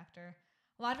deciding factor.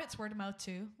 A lot of it's word of mouth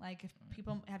too. Like, if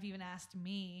people have even asked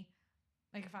me,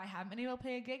 like, if I haven't been able to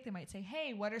play a gig, they might say,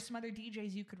 hey, what are some other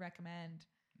DJs you could recommend?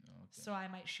 Okay. So I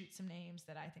might shoot some names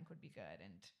that I think would be good.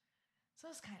 And so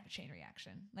it's kind of a chain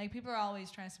reaction. Like, people are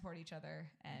always trying to support each other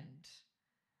and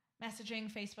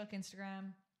messaging, Facebook,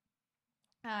 Instagram,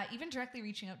 even directly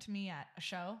reaching out to me at a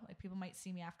show. Like, people might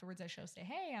see me afterwards at a show, say,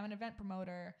 hey, I'm an event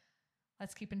promoter.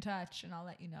 Let's keep in touch. And I'll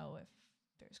let you know if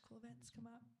there's cool events come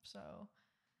up. So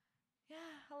yeah,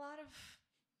 a lot of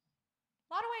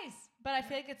ways, but I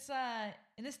feel like it's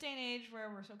in this day and age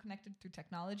where we're so connected through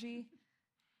technology,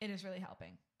 it is really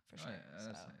helping for sure. Yeah,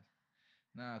 that's nice.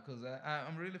 Nah, because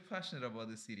I'm really passionate about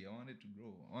this city. I want it to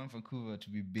grow. I want Vancouver to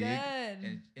be big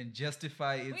Good. and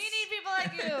justify its. We need people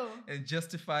like you. And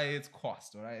justify its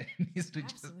cost, all right? It needs to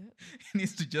Absolutely. it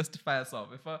needs to justify itself.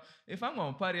 If I'm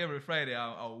gonna party every Friday,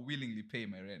 I'll willingly pay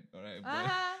my rent, all right?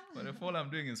 But if all I'm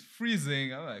doing is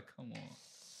freezing, I'm like, come on.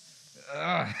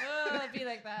 Oh, it'd be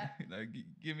like that. Like,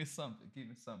 give me something. Give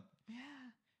me something. Yeah.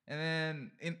 And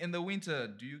then in the winter,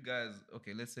 do you guys?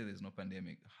 Okay, let's say there's no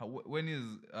pandemic. When is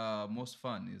most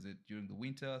fun? Is it during the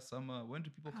winter, summer? When do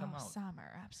people come out?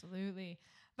 Summer, absolutely.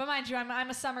 But mind you, I'm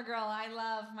a summer girl. I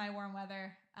love my warm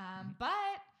weather. But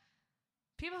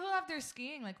people who love their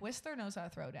skiing, like Whistler knows how to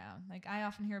throw down. Like I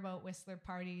often hear about Whistler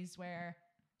parties where,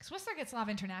 because Whistler gets a lot of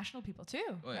international people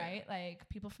too, right? Like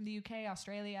people from the UK,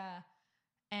 Australia,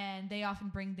 and they often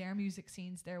bring their music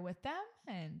scenes there with them,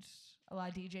 and a lot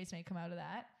of DJs may come out of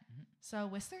that. Mm-hmm. So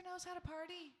Whistler knows how to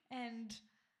party, and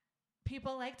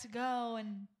people like to go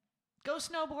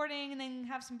snowboarding and then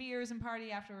have some beers and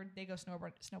party afterward. They go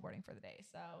snowboarding for the day.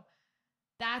 So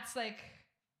that's like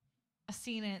a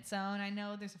scene in its own. I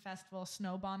know there's a festival,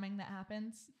 snow bombing, that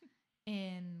happens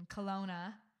in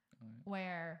Kelowna,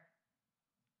 where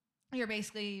you're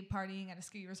basically partying at a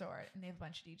ski resort, and they have a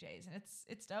bunch of DJs, and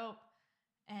it's dope.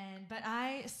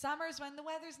 But summers when the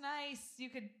weather's nice, you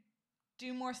could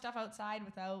do more stuff outside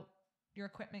without your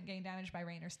equipment getting damaged by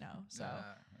rain or snow. So,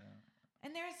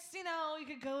 and there's, you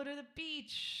could go to the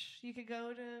beach, you could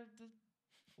go to the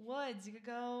woods, you could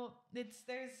go.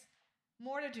 There's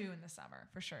more to do in the summer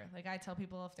for sure. Like I tell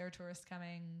people, if there are tourists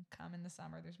coming, come in the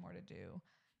summer. There's more to do.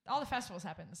 All the festivals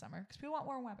happen in the summer because people want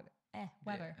warm weather.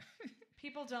 Weather. Yeah.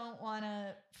 People don't want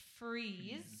to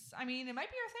freeze. I mean, it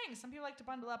might be your thing. Some people like to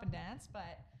bundle up and dance,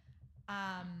 but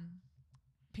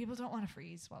people don't want to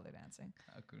freeze while they're dancing.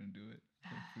 I couldn't do it.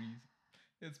 Freeze.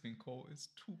 It's been cold. It's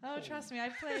too cold. Oh, trust me.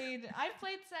 I've played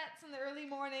sets in the early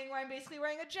morning where I'm basically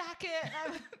wearing a jacket.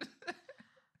 Yeah.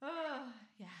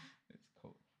 It's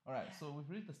cold. All right. Yeah. So we've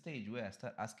reached the stage where I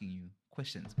start asking you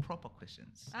questions, proper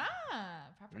questions.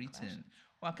 Proper written. Questions.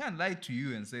 Well, I can't lie to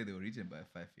you and say they were written by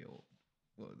a 5-year-old.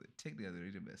 Well, technically they're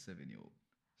written by a 7-year-old.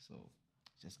 So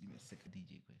just give me a second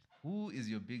DJ question. Who is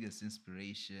your biggest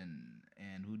inspiration,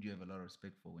 and who do you have a lot of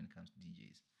respect for when it comes to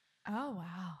DJs? Oh,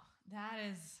 wow. That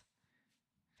is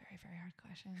a very, very hard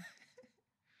question.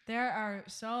 There are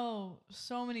so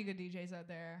many good DJs out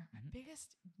there. Mm-hmm. My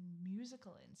biggest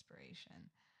musical inspiration.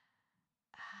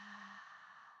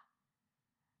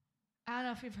 I don't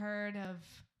know if you've heard of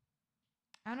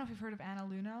Anna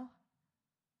Luno.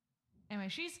 Anyway,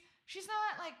 she's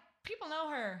not like, people know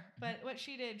her, but what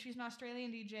she did, she's an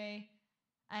Australian DJ,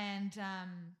 and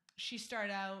she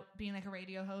started out being like a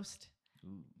radio host.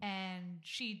 Ooh. And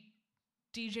she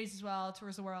DJs as well,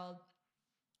 tours the world,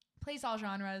 plays all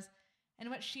genres. And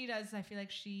what she does, I feel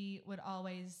like she would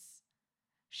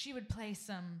play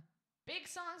some big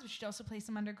songs, but she'd also play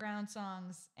some underground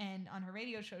songs. And on her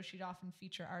radio show, she'd often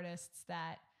feature artists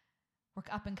that were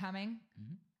up and coming,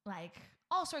 like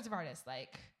all sorts of artists,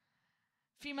 like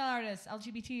female artists,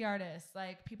 LGBT artists,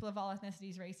 like people of all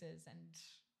ethnicities, races. And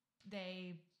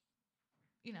they,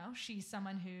 she's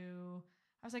someone who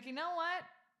I was like, you know what?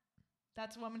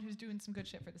 That's a woman who's doing some good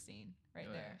shit for the scene right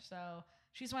there. Yeah. So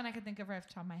she's one I could think of right off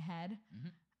the top of my head. Mm-hmm.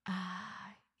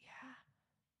 Yeah,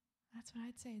 that's what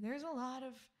I'd say. There's a lot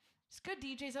of just good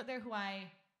DJs out there who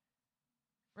I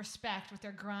respect with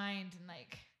their grind, and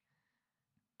like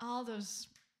all those,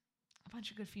 a bunch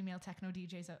of good female techno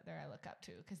DJs out there I look up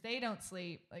to because they don't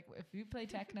sleep. Like if you play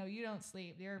techno, you don't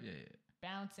sleep. They're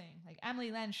bouncing. Like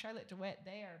Emily Len, Charlotte DeWitt,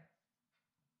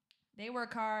 they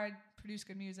work hard, produce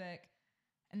good music,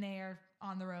 and they are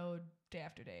on the road day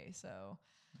after day. So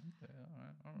okay,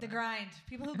 all right. The grind.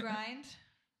 People who grind,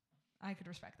 I could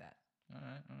respect that. All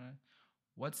right.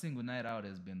 What single night out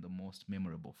has been the most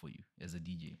memorable for you as a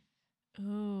DJ?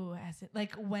 Ooh,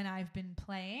 like when I've been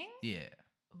playing? Yeah.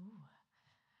 Ooh.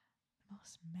 The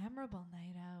most memorable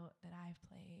night out that I've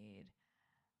played.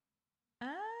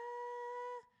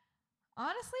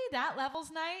 Honestly, that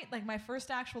Levels night, like my first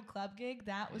actual club gig,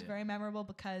 that was very memorable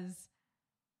because,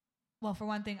 well, for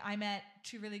one thing, I met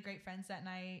two really great friends that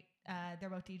night. They're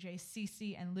both DJs,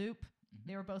 CC and Loop. Mm-hmm.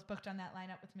 They were both booked on that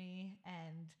lineup with me,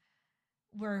 and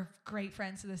we're great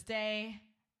friends to this day.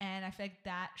 And I feel like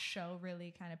that show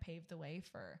really kind of paved the way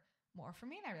for more for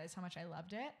me, and I realized how much I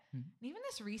loved it. Mm-hmm. And even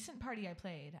this recent party I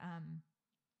played,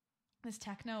 this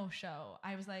techno show,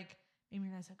 I was like, made me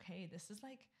realize, okay, this is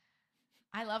like,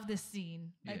 I love this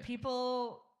scene. Yeah. Like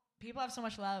people have so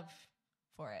much love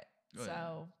for it. Oh,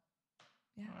 so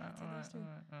yeah, all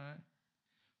right.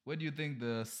 Where do you think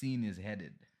the scene is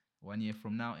headed 1 year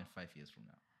from now and 5 years from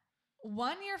now?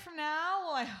 1 year from now,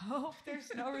 well, I hope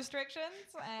there's no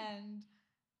restrictions and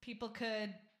people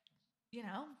could,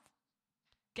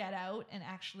 get out and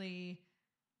actually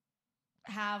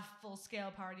have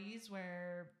full-scale parties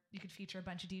where you could feature a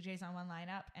bunch of DJs on one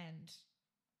lineup and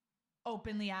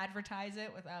openly advertise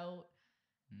it without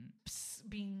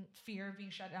fear of being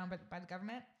shut down by the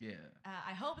government. Yeah.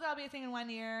 I hope that'll be a thing in 1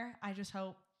 year. I just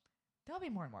hope there'll be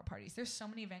more and more parties. There's so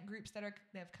many event groups that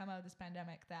have come out of this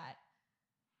pandemic that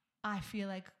I feel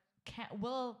like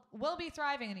will be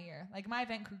thriving in a year. Like my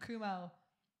event crew, Kumo,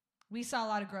 we saw a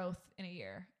lot of growth in a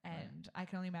year, and I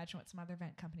can only imagine what some other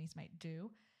event companies might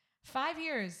do. 5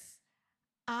 years,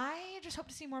 I just hope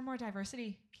to see more and more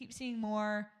diversity. Keep seeing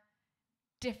more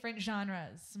different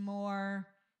genres, more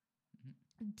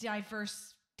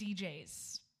diverse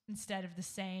DJs instead of the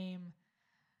same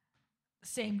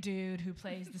dude who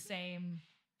plays the same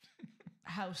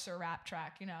house or rap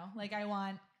track, Like I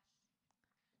want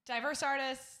diverse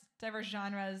artists, diverse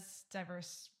genres,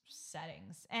 diverse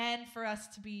settings, and for us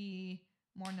to be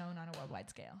more known on a worldwide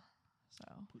scale. So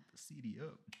put the CD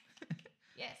up.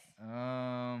 Yes.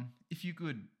 If you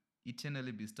could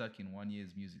eternally be stuck in 1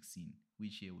 year's music scene,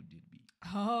 which year would it be?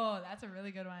 Oh, that's a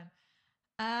really good one.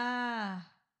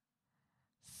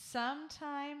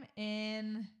 Sometime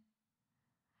in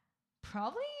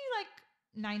probably like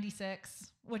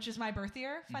 96, which is my birth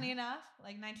year, funny enough.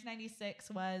 Like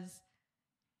 1996 was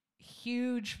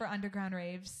huge for underground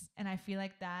raves, and I feel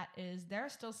like there are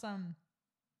still some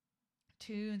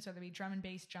tunes, whether it be drum and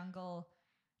bass, jungle,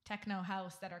 techno,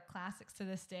 house, that are classics to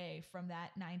this day from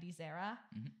that 90s era.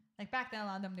 Like back then, a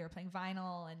lot of them, they were playing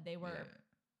vinyl, and they were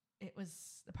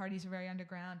the parties were very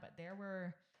underground, but there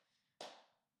were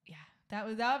that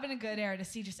would have been a good era to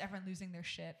see just everyone losing their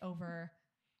shit over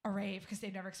a rave because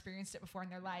they've never experienced it before in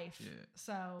their life.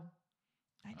 So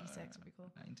 96 would be cool.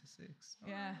 96.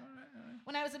 Yeah. All right.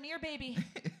 When I was a mere baby.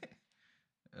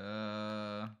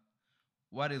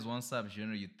 What is one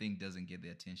subgenre you think doesn't get the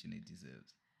attention it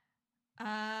deserves?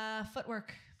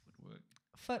 Footwork.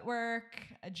 Footwork,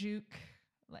 a juke.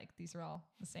 Like these are all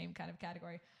the same kind of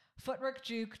category. Footwork,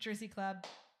 juke, Jersey club.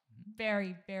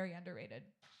 Very, very underrated.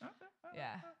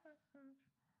 Yeah.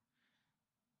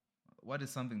 What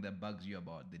is something that bugs you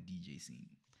about the DJ scene?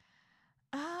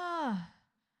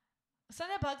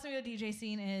 Something that bugs me with the DJ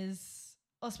scene is,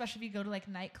 especially if you go to like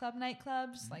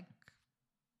nightclubs, like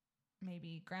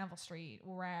maybe Granville Street,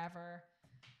 wherever,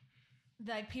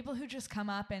 like people who just come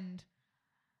up and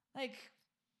like,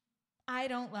 I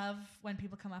don't love when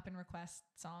people come up and request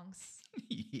songs,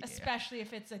 especially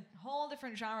if it's a whole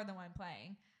different genre than what I'm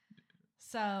playing.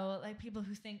 So like people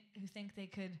who think they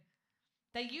could,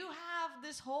 that you have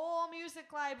this whole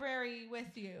music library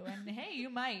with you, and hey, you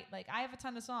might, like I have a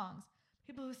ton of songs.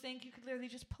 People who think you could literally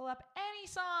just pull up any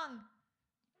song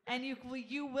and you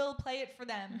will play it for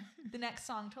them. The next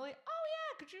song, totally. Oh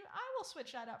yeah, I will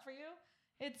switch that up for you.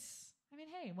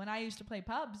 Hey, when I used to play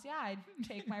pubs, I'd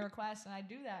take my requests and I'd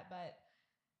do that. But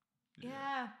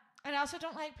yeah. And I also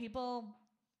don't like people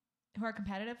who are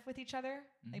competitive with each other,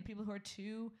 like people who are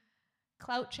too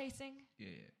clout chasing. Yeah.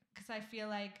 Because I feel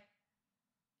like,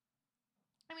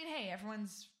 hey,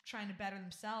 everyone's trying to better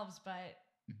themselves, but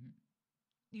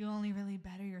you only really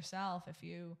better yourself if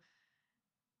you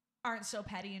aren't so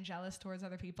petty and jealous towards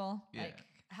other people. Yeah. Like,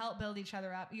 help build each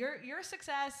other up. Your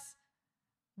success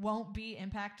won't be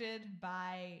impacted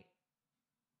by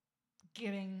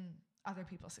giving other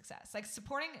people success. Like,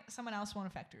 supporting someone else won't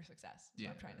affect your success, is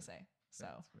what I'm trying to say. So,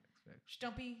 just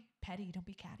don't be petty. Don't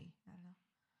be catty. I don't know.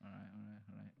 All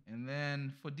right. And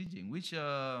then for DJing, which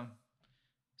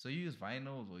so you use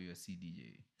vinyls or you're a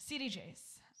CDJ? CDJs.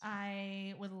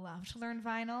 I would love to learn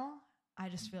vinyl. I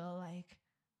just feel like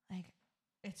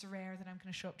it's rare that I'm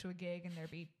going to show up to a gig and there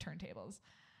be turntables.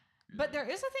 Yeah. But there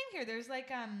is a thing here. There's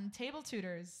like Table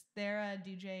Tutors. They're a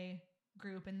DJ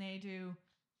group and they do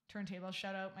turntables.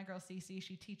 Shout out my girl Cece.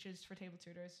 She teaches for Table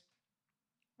Tutors.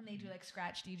 And they do like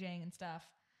scratch DJing and stuff.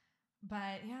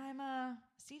 But yeah,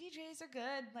 CDJs are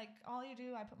good. Like all you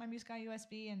do, I put my music on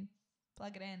USB and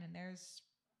plug it in, and there's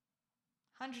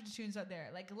hundreds of tunes out there.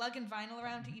 Like lugging vinyl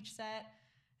around to each set.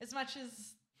 As much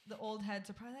as the old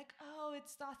heads are probably like, oh,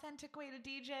 it's the authentic way to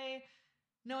DJ.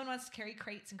 No one wants to carry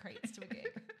crates and crates to a gig.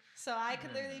 So I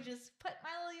could literally just put my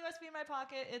little USB in my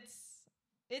pocket.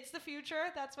 It's the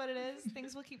future. That's what it is.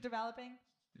 Things will keep developing.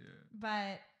 Yeah.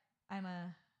 But I'm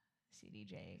a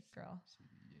CDJ girl.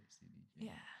 CDJ.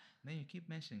 Yeah. Then you keep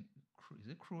mentioning,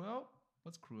 is it Cruel?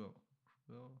 What's Cruel?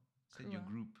 Cruel. Said your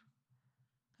group.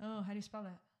 Oh, how do you spell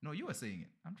that? No, you were saying it.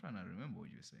 I'm trying to remember what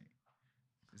you were saying.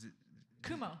 Is it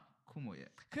Kumo? Kumo, yeah.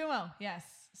 Kumo, yes.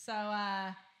 So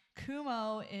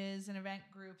Kumo is an event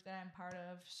group that I'm part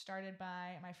of, started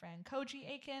by my friend Koji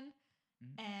Aiken.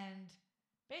 And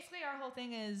basically our whole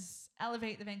thing is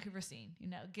elevate the Vancouver scene, you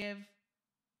know, give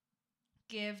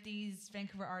these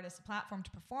Vancouver artists a platform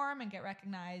to perform and get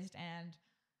recognized, and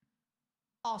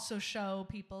also show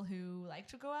people who like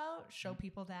to go out, show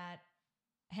people that,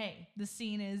 hey, the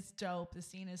scene is dope, the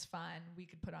scene is fun, we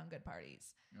could put on good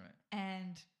parties. Right.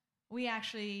 And we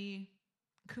actually,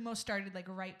 Kumo started like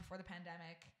right before the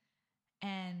pandemic,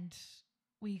 and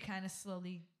we kind of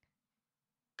slowly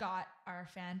got our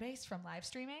fan base from live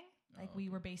streaming. Like we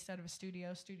were based out of a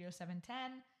Studio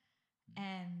 710,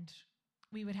 and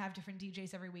we would have different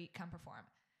DJs every week come perform.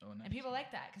 Oh, nice. And people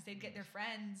liked that because they'd get their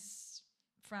friends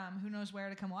from who knows where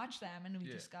to come watch them, and we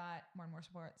just got more and more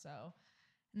support. So,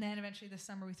 and then eventually this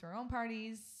summer we threw our own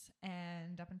parties,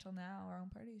 and up until now our own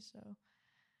parties. So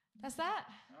that's that.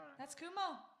 All right. That's Kumo.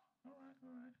 All right.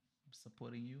 I'm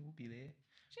supporting you. We'll be there.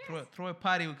 Cheers. Throw a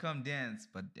party, we'll come dance.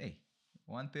 But hey,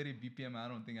 130 BPM, I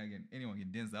don't think anyone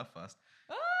can dance that fast.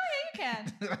 Oh, yeah,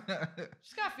 you can.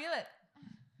 Just gotta feel it.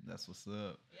 That's what's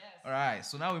up. Yes. All right,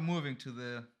 so now we're moving to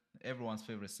the everyone's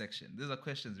favorite section. These are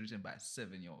questions written by a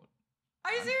 7-year-old.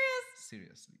 Are you serious?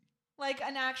 Seriously. Like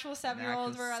an actual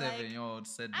 7-year-old where like 7-year-old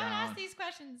sat I down. would ask these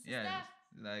questions. Yeah, Steph.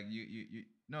 like you.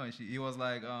 No, he was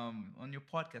like, on your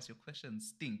podcast, your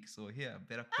questions stink. So here,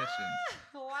 better questions.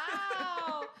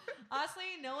 Wow. Honestly,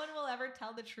 no one will ever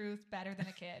tell the truth better than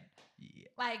a kid. Yeah.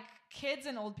 Like kids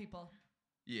and old people.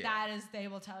 Yeah. That is, they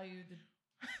will tell you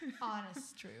the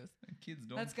honest truth. Kids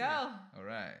don't. Let's care. go. All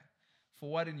right. For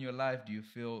what in your life do you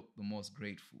feel the most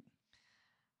grateful?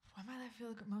 What am I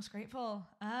feel most grateful?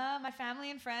 My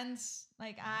family and friends.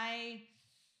 Like I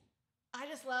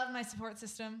just love my support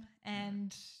system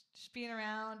and just being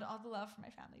around, all the love for my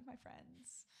family, my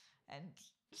friends, and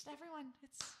just everyone.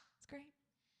 It's great.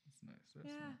 That's nice. That's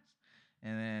nice.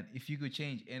 And then, if you could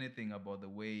change anything about the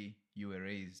way you were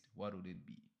raised, what would it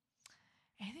be?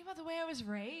 Anything about the way I was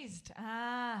raised? It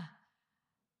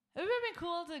would have been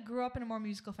cool to grow up in a more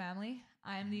musical family.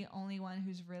 I'm the only one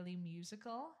who's really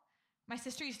musical. My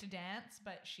sister used to dance,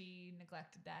 but she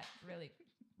neglected that really,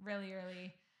 really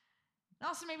early. And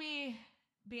also maybe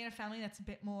being a family that's a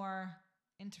bit more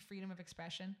into freedom of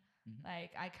expression.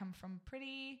 Like I come from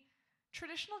pretty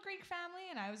traditional Greek family,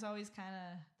 and I was always kind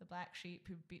of the black sheep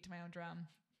who beat to my own drum.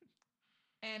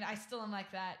 And I still am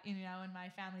like that, you know, and my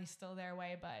family's still their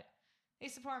way, but they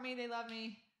support me, they love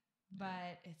me.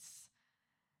 But it's,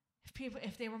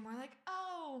 if they were more like,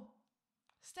 oh,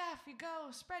 Steph, you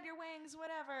go, spread your wings,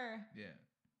 whatever. Yeah.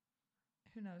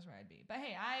 Who knows where I'd be. But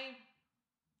hey,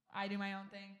 I do my own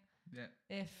thing. Yeah.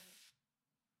 If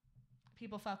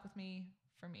people fuck with me,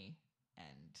 for me.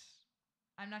 And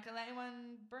I'm not going to let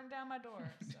anyone burn down my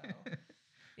door. So,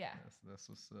 yeah. That's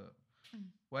what's up.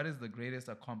 What is the greatest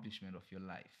accomplishment of your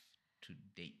life to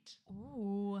date?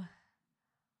 Ooh.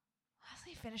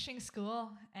 Honestly, finishing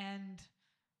school and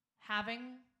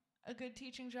having a good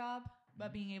teaching job,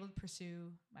 but being able to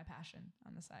pursue my passion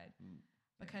on the side.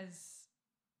 Because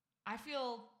I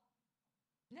feel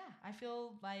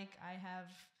like I have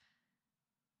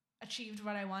achieved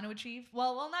what I want to achieve.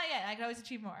 Well, not yet. I could always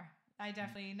achieve more. I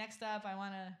definitely, next up, I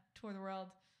want to tour the world.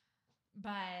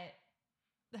 But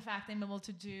the fact that I'm able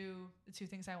to do the two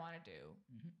things I want to do.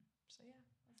 So, yeah,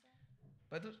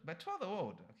 that's that. But tour the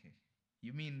world, okay.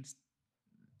 You mean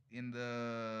in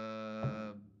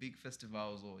the big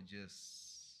festivals or just,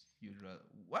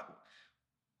 what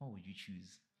would you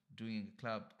choose? Doing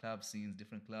club scenes,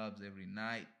 different clubs every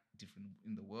night, different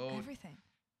in the world? Everything.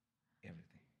 All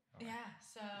right. Yeah,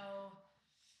 so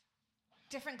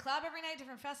different club every night,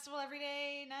 different festival every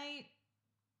day, night.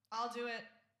 I'll do it.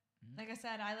 Like I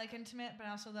said, I like intimate, but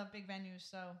I also love big venues.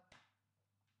 So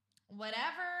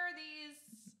whatever these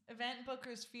event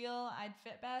bookers feel I'd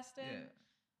fit best in,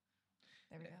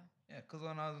 there we go. Yeah, because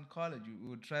when I was in college, we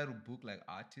would try to book like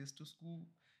artists to school.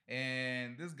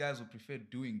 And these guys would prefer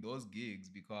doing those gigs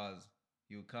because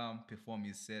he'll come, perform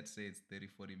his set, say it's 30,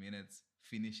 40 minutes,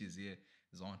 finishes here,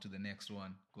 is on to the next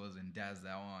one, goes and does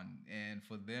that one. And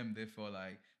for them, they feel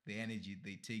like the energy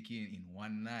they take in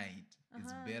one night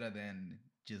is better than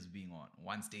just being on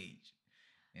one stage.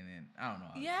 And then, I don't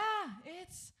know. Yeah,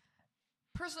 it's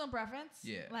personal preference.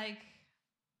 Yeah. Like,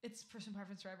 it's personal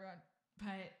preference for everyone.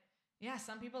 But yeah,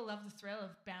 some people love the thrill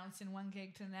of bouncing one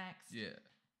gig to the next. Yeah.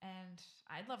 And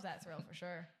I'd love that thrill for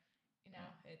sure. You know,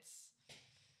 it's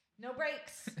no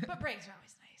breaks, but breaks are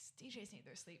always nice. DJs need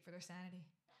their sleep for their sanity,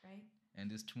 right?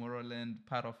 And is Tomorrowland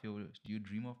part of do you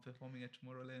dream of performing at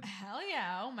Tomorrowland? Hell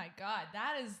yeah. Oh my God.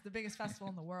 That is the biggest festival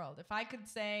in the world. If I could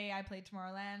say I played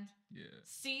Tomorrowland,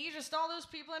 see just all those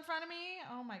people in front of me.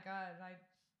 Oh my God.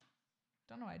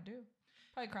 Don't know what I'd do.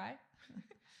 Probably cry.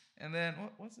 And then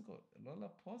what's it called?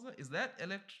 Lollapalooza? Is that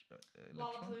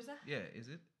Lollapalooza? Yeah, is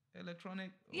it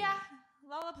electronic? Yeah,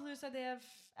 Lollapalooza. They have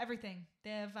everything.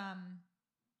 They have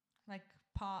like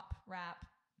pop, rap,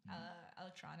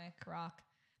 electronic, rock.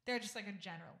 They're just like a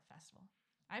general festival.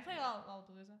 I play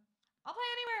Lollapalooza. I'll play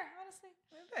anywhere, honestly.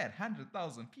 They had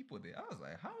 100,000 people there. I was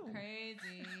like, how?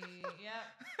 Crazy. Yep.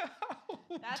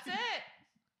 That's it.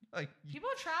 Like people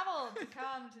travel to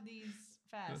come to these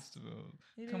festivals.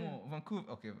 Come on, Vancouver.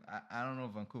 Okay, I don't know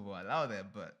if Vancouver will allow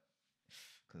that, but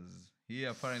because here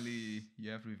apparently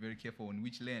you have to be very careful on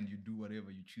which land you do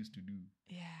whatever you choose to do.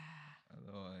 Yeah.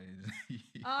 Otherwise,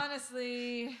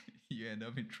 honestly, you end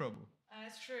up in trouble.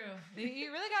 That's true.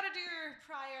 You really got to do your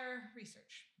prior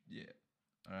research. Yeah.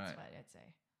 All right. That's what I'd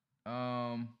say.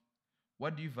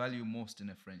 What do you value most in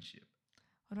a friendship?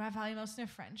 What do I value most in a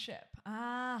friendship?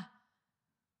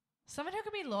 Someone who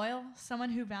can be loyal, someone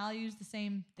who values the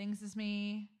same things as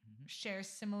me, shares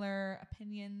similar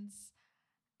opinions,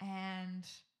 and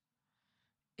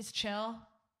is chill,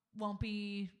 won't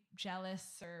be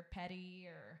jealous or petty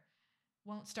or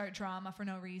won't start drama for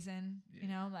no reason. Yeah. You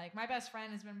know, like my best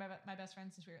friend has been my best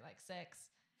friend since we were like 6.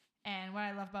 And what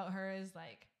I love about her is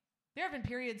like, there have been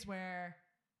periods where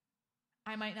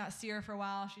I might not see her for a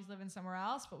while. She's living somewhere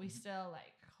else, but we still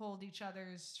like hold each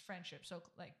other's friendship so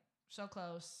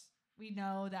close. We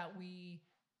know that we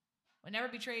would never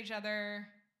betray each other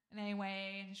in any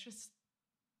way. And it's just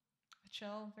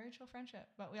a very chill friendship.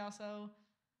 But we also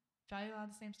value a lot of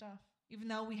the same stuff. Even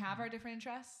though we have our different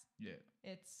interests. Yeah.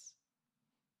 I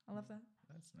love that.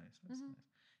 That's nice. That's nice.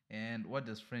 And what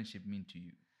does friendship mean to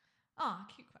you? Oh,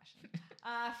 cute question.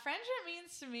 Friendship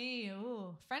means to me,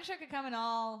 friendship could come in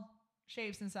all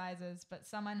shapes and sizes, but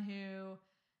someone who,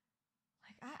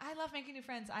 like, I love making new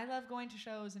friends. I love going to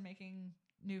shows and making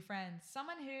new friends.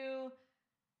 Someone who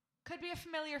could be a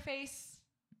familiar face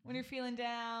when you're feeling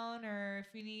down or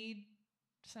if you need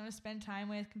someone to spend time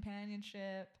with,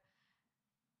 companionship,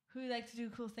 who you like to do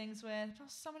cool things with,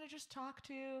 someone to just talk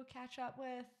to, catch up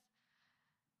with.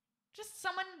 Just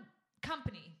someone,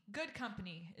 good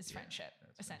company is friendship,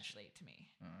 essentially, to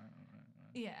me. All right.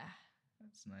 Yeah.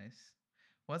 That's nice.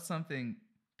 What's something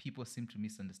people seem to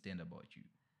misunderstand about you?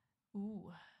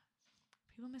 Ooh,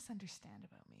 people misunderstand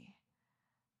about me.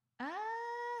 I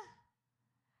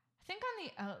think on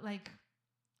the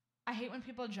I hate when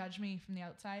people judge me from the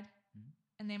outside,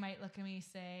 and they might look at me and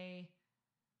say,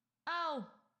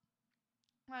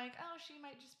 she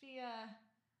might just be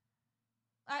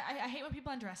I hate when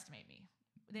people underestimate me.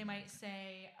 They might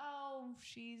say,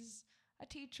 she's a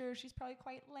teacher. She's probably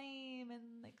quite lame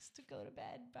and likes to go to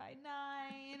bed by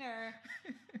 9. Or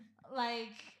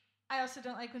I also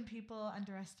don't like when people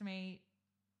underestimate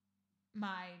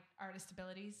my artist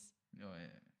abilities. Oh,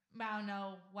 yeah. I don't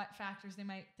know what factors they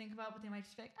might think about, but they might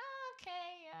just be like,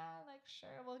 okay, yeah,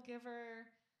 sure, we'll give her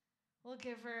a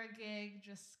gig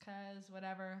just cause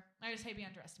whatever. I just hate being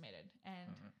underestimated.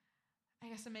 And I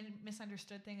guess the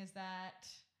misunderstood thing is that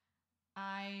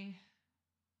I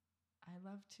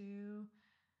love to,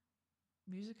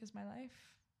 music is my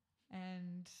life.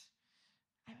 And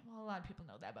a lot of people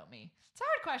know that about me. It's a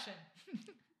hard question.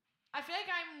 I feel like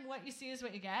I'm what you see is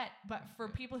what you get. But for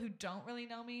people who don't really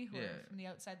know me, who are from the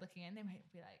outside looking in, they might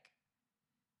be like,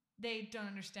 they don't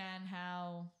understand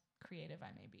how creative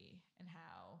I may be and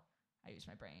how I use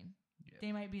my brain. Yeah.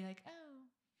 They might be like,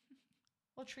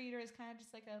 we'll treat her as kind of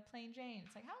just like a plain Jane.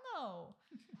 It's like, hell no,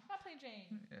 not plain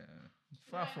Jane. Yeah,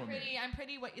 far from it. I'm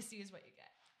pretty. What you see is what you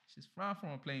get. She's far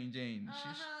from a plain Jane.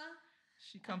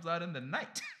 She comes out in the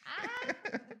night.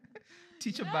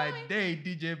 Teacher by day,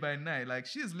 DJ by night. Like,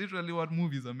 she's literally what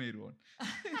movies are made on.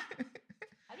 That'd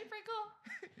be pretty cool.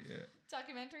 Yeah.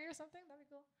 Documentary or something. That'd be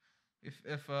cool.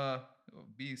 If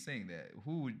being saying that,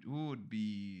 who would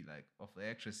be like of the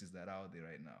actresses that are out there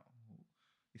right now?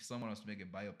 If someone was to make a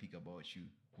biopic about you,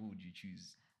 who would you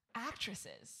choose?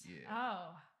 Actresses.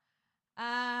 Yeah.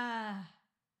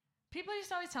 People used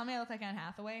to always tell me I look like Anne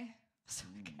Hathaway. So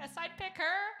I guess I'd pick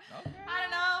her. Okay. I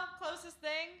don't know. Closest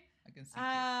thing. I can see.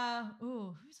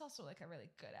 Who's also like a really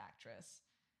good actress?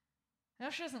 I know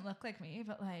she doesn't look like me,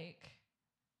 but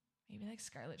maybe like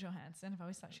Scarlett Johansson. I've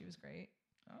always thought she was great.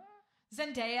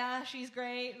 Zendaya, she's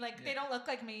great. They don't look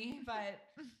like me,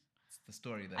 but it's the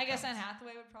story that I guess Anne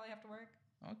Hathaway would probably have to work.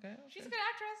 Okay. She's a good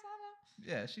actress. I don't know.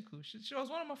 Yeah, she's cool. She was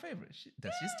one of my favorites.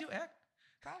 Does she still act?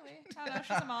 Probably. I don't know.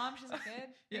 She's a mom. She's a kid.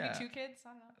 Maybe 2 kids. I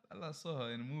don't know. I saw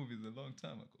her in movies a long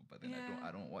time ago, but then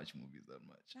I don't watch movies that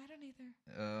much. I don't either.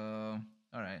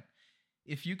 All right.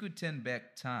 If you could turn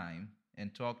back time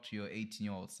and talk to your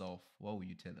 18-year-old self, what would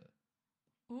you tell her?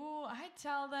 I'd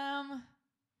tell them.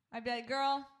 I'd be like,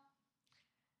 girl,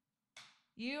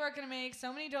 You are going to make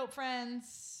so many dope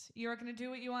friends. You are going to do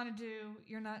what you want to do.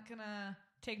 You're not going to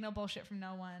take no bullshit from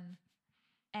no one.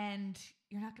 And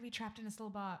you're not going to be trapped in this little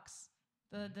box.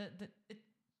 The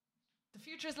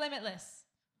future is limitless.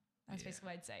 That's basically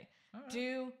what I'd say. Right.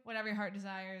 Do whatever your heart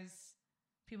desires.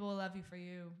 People will love you for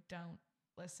you. Don't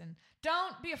listen.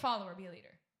 Don't be a follower. Be a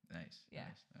leader. Nice. Yeah.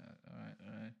 Nice.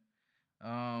 All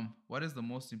right. What is the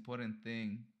most important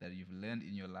thing that you've learned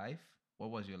in your life? What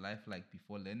was your life like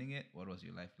before learning it? What was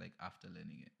your life like after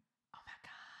learning it? Oh my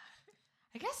God.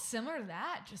 I guess similar to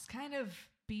that, just kind of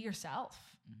be yourself,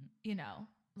 you know,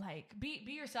 like be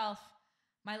yourself.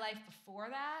 My life before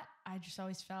that, I just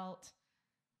always felt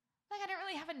like I didn't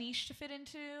really have a niche to fit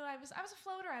into. I was a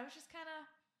floater. I was just kind of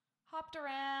hopped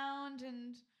around,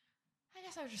 and I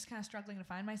guess I was just kind of struggling to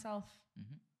find myself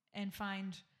and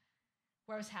find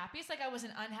where I was happiest. Like I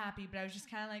wasn't unhappy, but I was just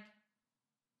kind of like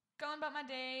going about my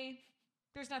day.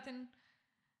 There's nothing,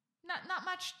 not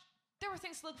much. There were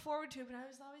things to look forward to, but I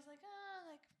was always like,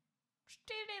 like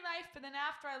day-to-day life. But then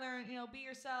after I learned, you know, be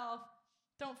yourself.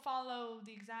 Don't follow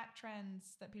the exact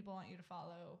trends that people want you to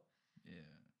follow. Yeah.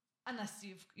 Unless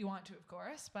you want to, of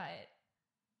course. But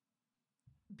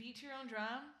beat to your own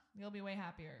drum, you'll be way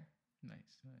happier.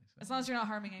 Nice. As long as you're not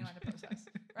harming anyone in the process,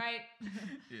 right?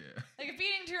 Yeah. Like if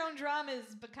beating to your own drum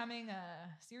is becoming a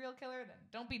serial killer, then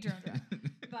don't beat to your own drum.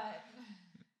 But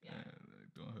yeah.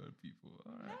 Like, don't hurt people.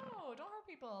 All right. No, don't hurt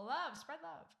people. Love, spread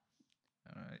love.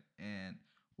 All right. And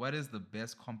what is the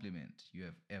best compliment you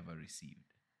have ever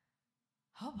received?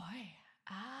 Oh boy.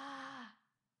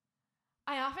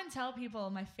 I often tell people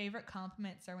my favorite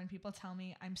compliments are when people tell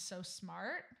me I'm so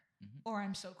smart or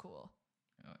I'm so cool.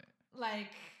 Oh, yeah.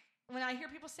 Like when I hear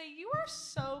people say, you are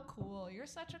so cool. You're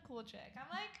such a cool chick. I'm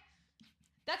like,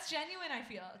 that's genuine, I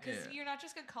feel. Because you're not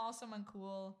just going to call someone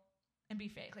cool and be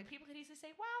fake. Like people could easily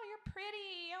say, wow, you're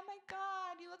pretty. Oh my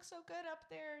God, you look so good up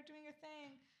there doing your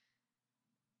thing.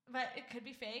 But it could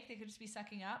be fake. They could just be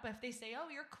sucking up. But if they say, oh,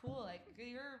 you're cool. Like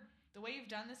the way you've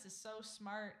done this is so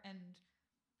smart and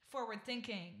forward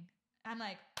thinking. I'm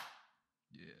like,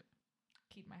 yeah,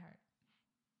 keep my heart.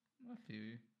 I feel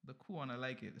you. The cool one, I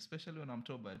like it, especially when I'm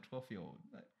told by a 12-year-old.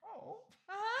 Like, oh,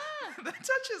 that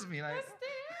touches me. Like, yes, it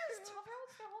is.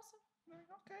 12-year-olds, they're wholesome. Like,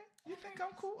 okay, you think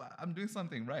I'm cool? I'm doing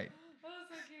something right. Oh,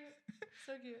 so cute.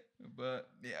 So cute. But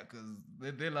yeah, because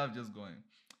they love just going,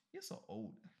 you're so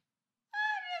old.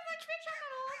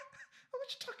 What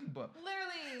you talking about?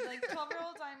 Literally, like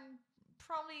 12-year-olds,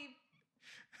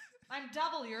 I'm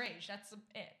double your age. That's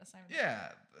it. That's not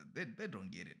even they don't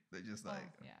get it. They're just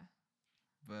like, yeah.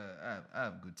 But I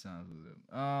have good times with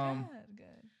them.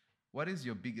 Good. What is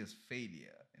your biggest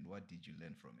failure, and what did you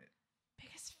learn from it?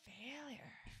 Biggest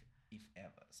failure, if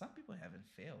ever. Some people haven't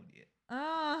failed yet.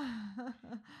 Might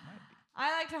be.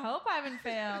 I like to hope I haven't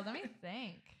failed. Let me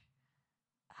think.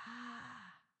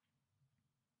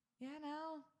 Yeah,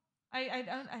 no. I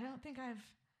don't think I've,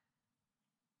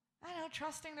 I don't know,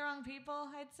 trusting the wrong people,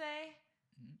 I'd say.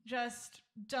 Just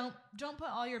don't put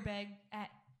all your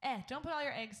don't put all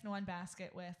your eggs in one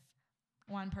basket with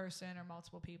one person or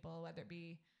multiple people, whether it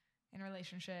be in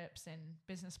relationships and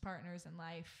business partners in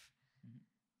life.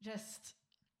 Just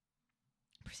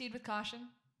proceed with caution.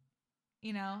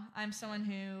 You know, I'm someone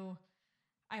who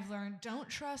I've learned don't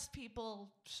trust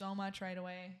people so much right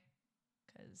away,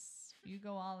 because if you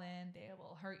go all in, they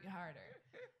will hurt you harder.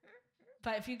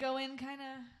 But if you go in kind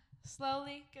of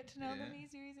slowly, get to know them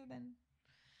easier, then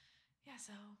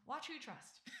so watch who you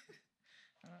trust.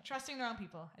 Trusting the wrong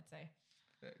people, I'd say.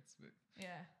 That's good.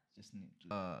 Yeah. Just need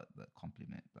the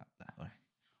compliment. Blah, blah. All right.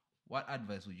 What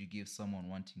advice would you give someone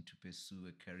wanting to pursue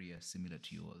a career similar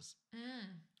to yours?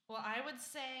 Well, I would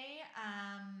say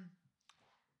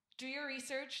do your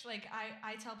research. Like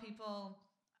I tell people,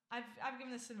 I've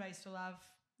given this advice to a lot of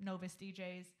novice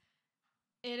DJs.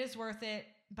 It is worth it.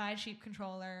 Buy a cheap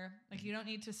controller. Like you don't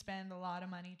need to spend a lot of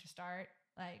money to start.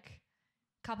 Like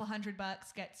a couple $100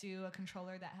 gets you a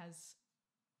controller that has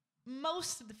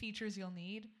most of the features you'll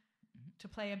need to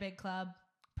play a big club.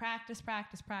 Practice.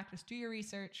 Do your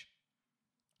research.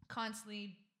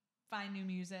 Constantly find new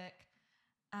music.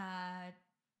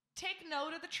 Take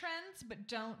note of the trends, but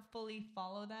don't fully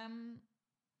follow them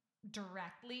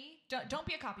directly. Don't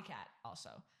be a copycat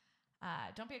also.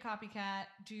 Don't be a copycat.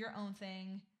 Do your own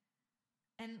thing.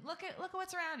 And look at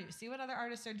what's around you. See what other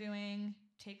artists are doing.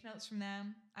 Take notes from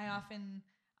them. I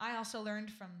also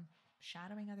learned from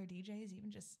shadowing other DJs,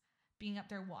 even just being up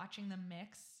there watching them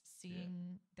mix,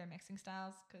 seeing their mixing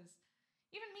styles. Because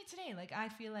even me today, like I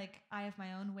feel like I have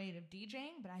my own way of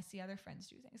DJing, but I see other friends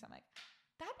do things. I'm like,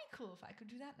 that'd be cool if I could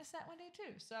do that in a set one day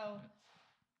too. So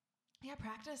yeah,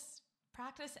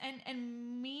 practice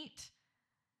and meet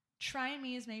try and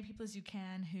meet as many people as you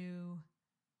can who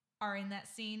are in that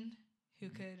scene, who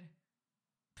could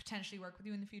potentially work with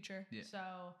you in the future. Yeah.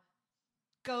 So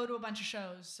go to a bunch of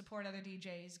shows, support other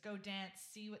DJs, go dance,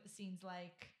 see what the scene's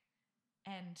like,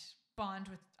 and bond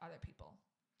with other people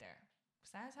there.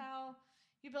 Because that's how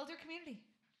you build your community.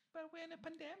 But we're in a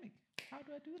pandemic. How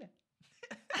do I do that?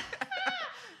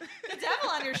 The devil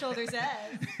on your shoulder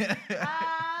says.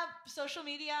 Social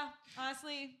media,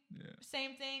 honestly,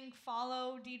 same thing.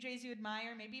 Follow DJs you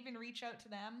admire. Maybe even reach out to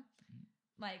them.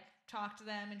 Like, talk to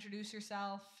them, introduce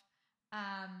yourself.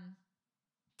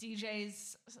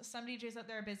 DJs, some DJs out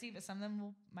there are busy, but some of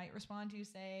them might respond to you,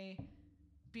 say,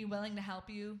 be willing to help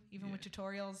you, even with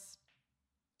tutorials.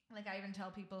 Like, I even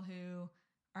tell people who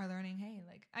are learning, hey,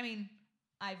 like, I mean,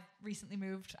 I've recently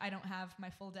moved. I don't have my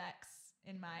full decks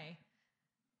in my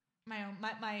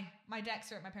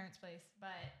decks are at my parents' place, but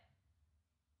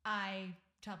I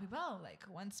tell people, oh, like,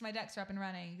 once my decks are up and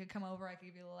running, you could come over, I could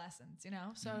give you the lessons, you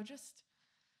know? So just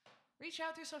reach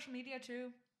out through social media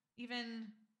too. Even,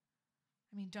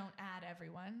 I mean, don't add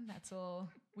everyone. That's a little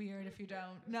weird if you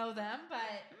don't know them,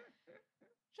 but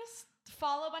just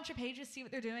follow a bunch of pages, see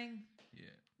what they're doing.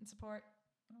 Yeah. And support.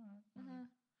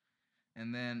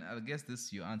 And then I guess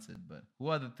this you answered, but who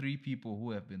are the 3 people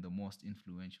who have been the most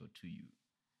influential to you?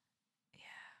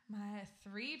 Yeah, my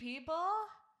 3 people?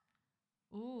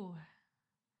 Ooh.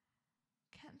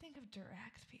 Can't think of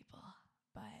direct people,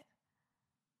 but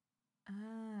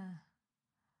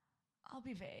I'll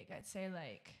be vague. I'd say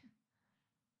like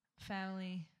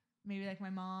family, maybe like my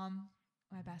mom,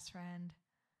 my best friend,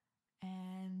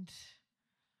 and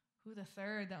who the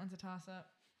third? That one's a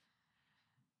toss-up.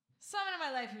 Someone in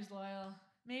my life who's loyal.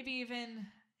 Maybe even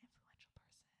influential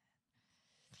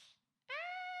person.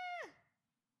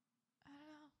 I don't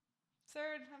know.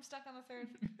 Third. I'm stuck on the third.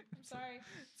 I'm sorry.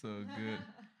 So good.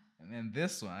 And then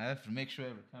this one, I have to make sure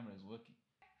every camera is working.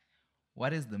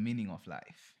 What is the meaning of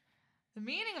life? The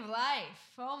meaning of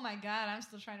life. Oh my God. I'm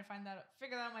still trying to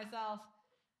figure that out myself.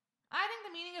 I think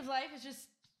the meaning of life is just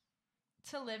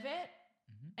to live it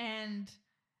and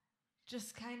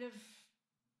just kind of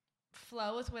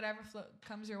flow with whatever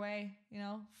comes your way, you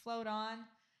know, float on,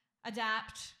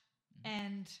 adapt,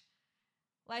 and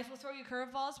life will throw you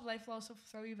curveballs, but life will also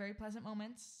throw you very pleasant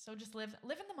moments. So just live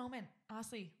in the moment.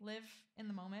 Honestly, live in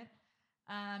the moment.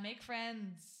 Make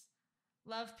friends,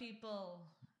 love people,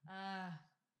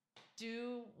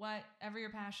 do whatever your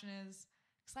passion is,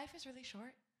 because life is really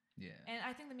short. Yeah. And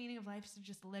I think the meaning of life is to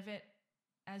just live it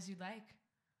as you like,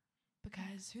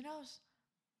 because who knows?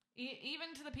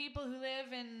 Even to the people who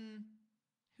live in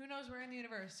who knows where in the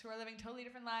universe, who are living totally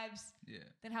different lives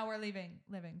than how we're living.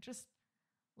 Just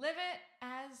live it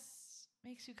as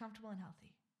makes you comfortable and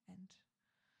healthy.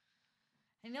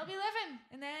 And you'll be living.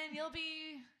 And then you'll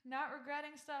be not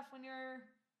regretting stuff when you're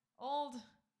old,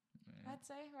 I'd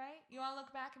say, right? You want to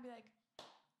look back and be like,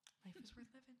 life is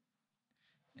worth living.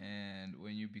 And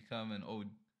when you become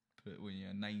when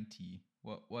you're 90,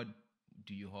 what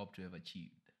do you hope to have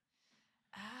achieved?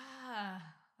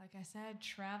 Like I said,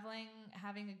 traveling,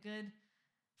 having a good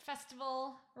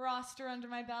festival roster under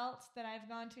my belt that I've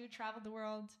gone to, traveled the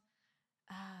world,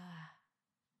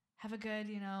 have a good,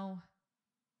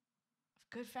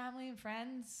 good family and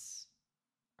friends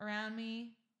around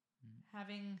me,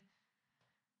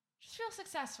 just feel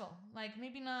successful. Like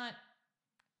maybe not,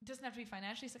 doesn't have to be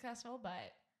financially successful,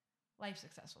 but life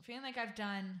successful. Feeling like I've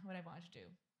done what I wanted to do,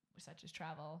 such as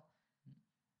travel,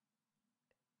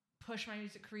 push my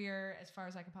music career as far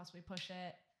as I can possibly push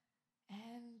it,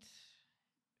 and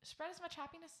spread as much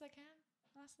happiness as I can,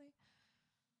 honestly.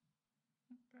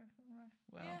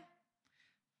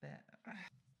 Okay, all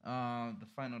right. Well, the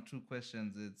final 2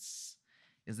 questions.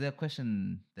 Is there a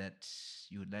question that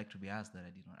you would like to be asked that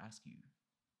I did not ask you?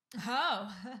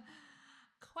 Oh,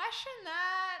 question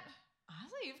that,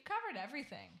 honestly, you've covered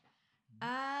everything.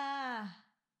 I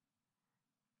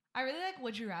really like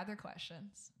would you rather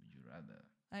questions. Would you rather?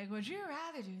 Like, would you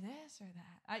rather do this or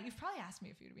that? You've probably asked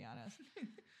me a few, to be honest.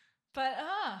 But,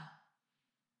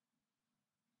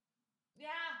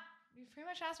 yeah, you've pretty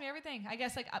much asked me everything. I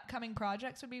guess, like, upcoming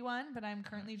projects would be one, but I'm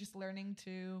currently just learning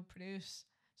to produce.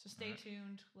 So stay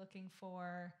tuned, looking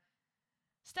for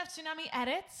Steph Tsunami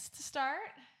edits to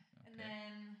start. Okay. And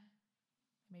then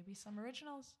maybe some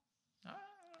originals.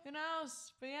 Who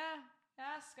knows? But yeah,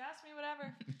 ask me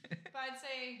whatever. But I'd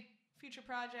say future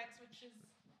projects, which is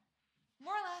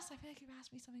more or less, I feel like you've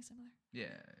asked me something similar.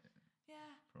 Yeah.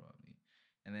 Yeah. Probably.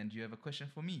 And then do you have a question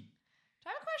for me? Do I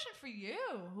have a question for you?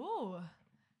 Ooh.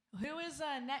 Who is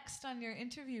next on your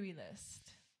interviewee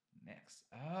list? Next.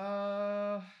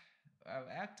 I have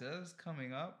actors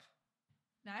coming up.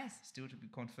 Nice. Still to be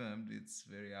confirmed. It's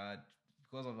very hard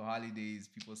because of the holidays.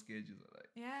 People's schedules are like,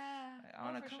 Yeah.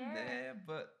 I want to come there,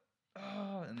 but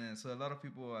and then so a lot of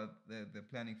people are they're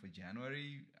planning for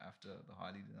January after the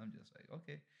holidays. I'm just like,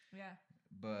 okay. Yeah.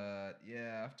 But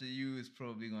yeah, after you is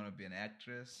probably gonna be an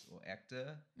actress or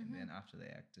actor, and then after the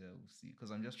actor, we'll see.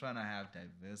 Because I'm just trying to have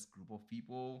diverse group of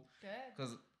people. Good.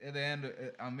 Because at the end,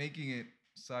 I'm making it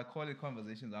so I call it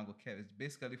Conversations with Uncle Kev. It's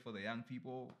basically for the young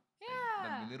people,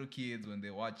 like the little kids when they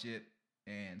watch it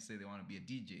and say they want to be a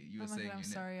DJ. You were saying, I'm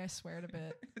sorry, I sweared a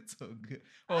bit. It's so good.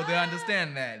 Oh, they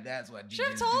understand that. That's what DJs should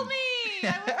have told do. me.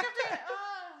 I was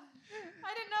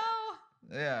I didn't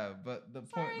know. Yeah, but the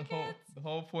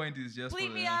whole point is just bleep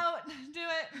for me them. out. Do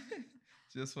it.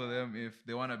 Just for them, if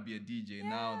they want to be a DJ,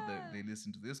 now they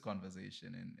listen to this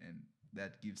conversation and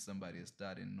that gives somebody a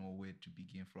start and know where to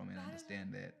begin from and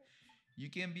understand that you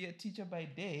can be a teacher by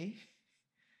day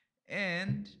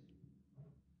and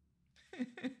a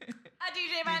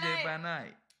DJ by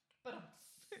night.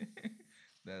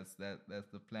 That's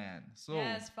the plan. So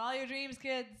yes, follow your dreams,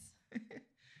 kids.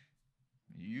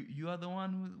 you are the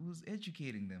one who's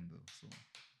educating them though. So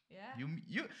yeah,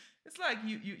 you it's like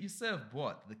you serve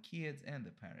both the kids and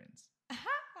the parents.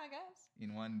 I guess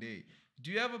in one day.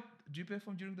 Do you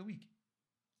perform during the week?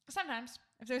 Sometimes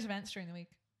if there's events during the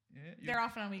week. Yeah, they're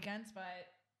often on weekends,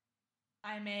 but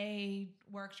I may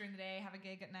work during the day, have a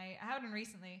gig at night. I had one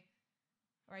recently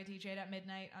where I DJ'd at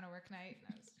midnight on a work night.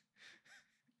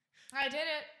 And I did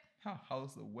it.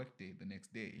 How's the work day the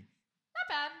next day? Not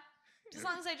bad. As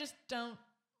long as I just don't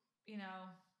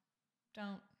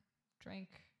drink.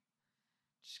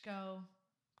 Just go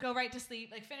right to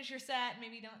sleep. Like finish your set.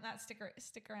 Maybe not stick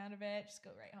around a bit. Just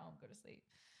go right home. Go to sleep.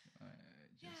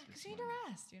 Because you need to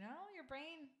rest. Your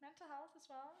brain, mental health as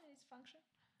well needs to function.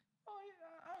 Oh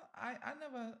yeah, I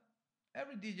never.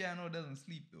 Every DJ I know doesn't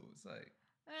sleep though. It's like.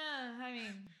 I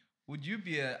mean. Would you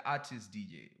be an artist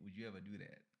DJ? Would you ever do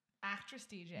that? Actress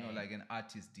DJ. No, like an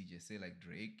artist DJ. Say like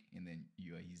Drake, and then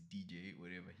you are his DJ.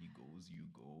 Wherever he goes, you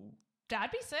go.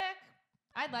 That'd be sick.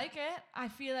 I'd like it. I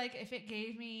feel like if it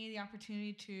gave me the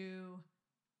opportunity to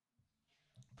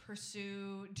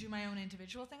do my own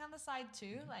individual thing on the side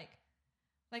too, like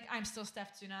I'm still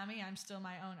Steph Tsunami. I'm still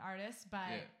my own artist,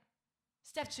 but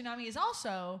Steph Tsunami is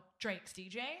also Drake's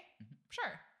DJ.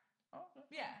 Sure. Okay.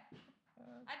 Yeah.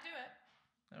 I'd do it.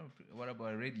 What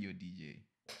about a radio DJ?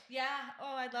 Yeah.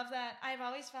 Oh, I'd love that. I've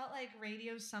always felt like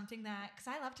radio's something that, because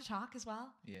I love to talk as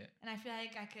well. Yeah. And I feel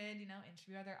like I could,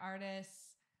 interview other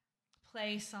artists,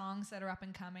 play songs that are up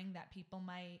and coming that people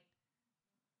might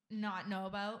not know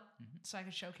about. So I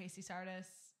could showcase these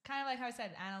artists. Kind of like how I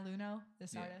said, Anna Luno,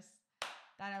 this artist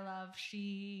that I love.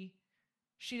 She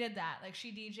did that. Like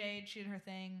she DJ'd, she did her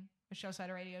thing, a Showside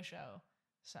a radio show.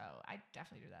 So I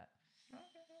definitely do that. Okay.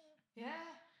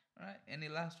 Yeah. All right. Any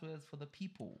last words for the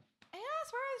people? Yeah, as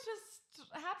far as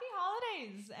just happy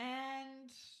holidays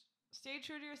and stay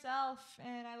true to yourself.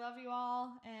 And I love you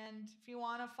all. And if you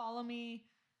want to follow me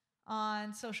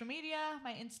on social media,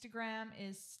 my Instagram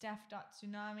is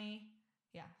steph.tsunami.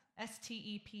 Yeah.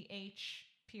 STEPH_TSUNAMI.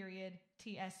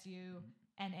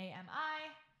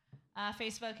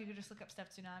 Facebook, you could just look up Steph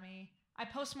Tsunami. I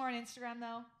post more on Instagram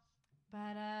though.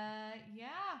 But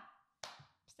yeah.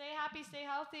 Stay happy, stay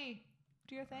healthy.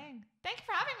 Do your thing. Thank you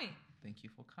for having me. Thank you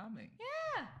for coming.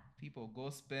 Yeah. People, go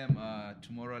spam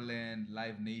Tomorrowland,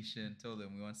 Live Nation. Tell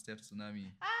them we want Steph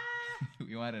Tsunami.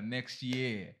 We want it next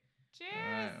year.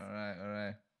 Cheers. All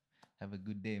right. Have a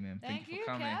good day, man. Thank you for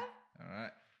coming. Kev. All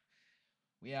right.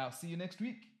 We out. See you next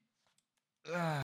week.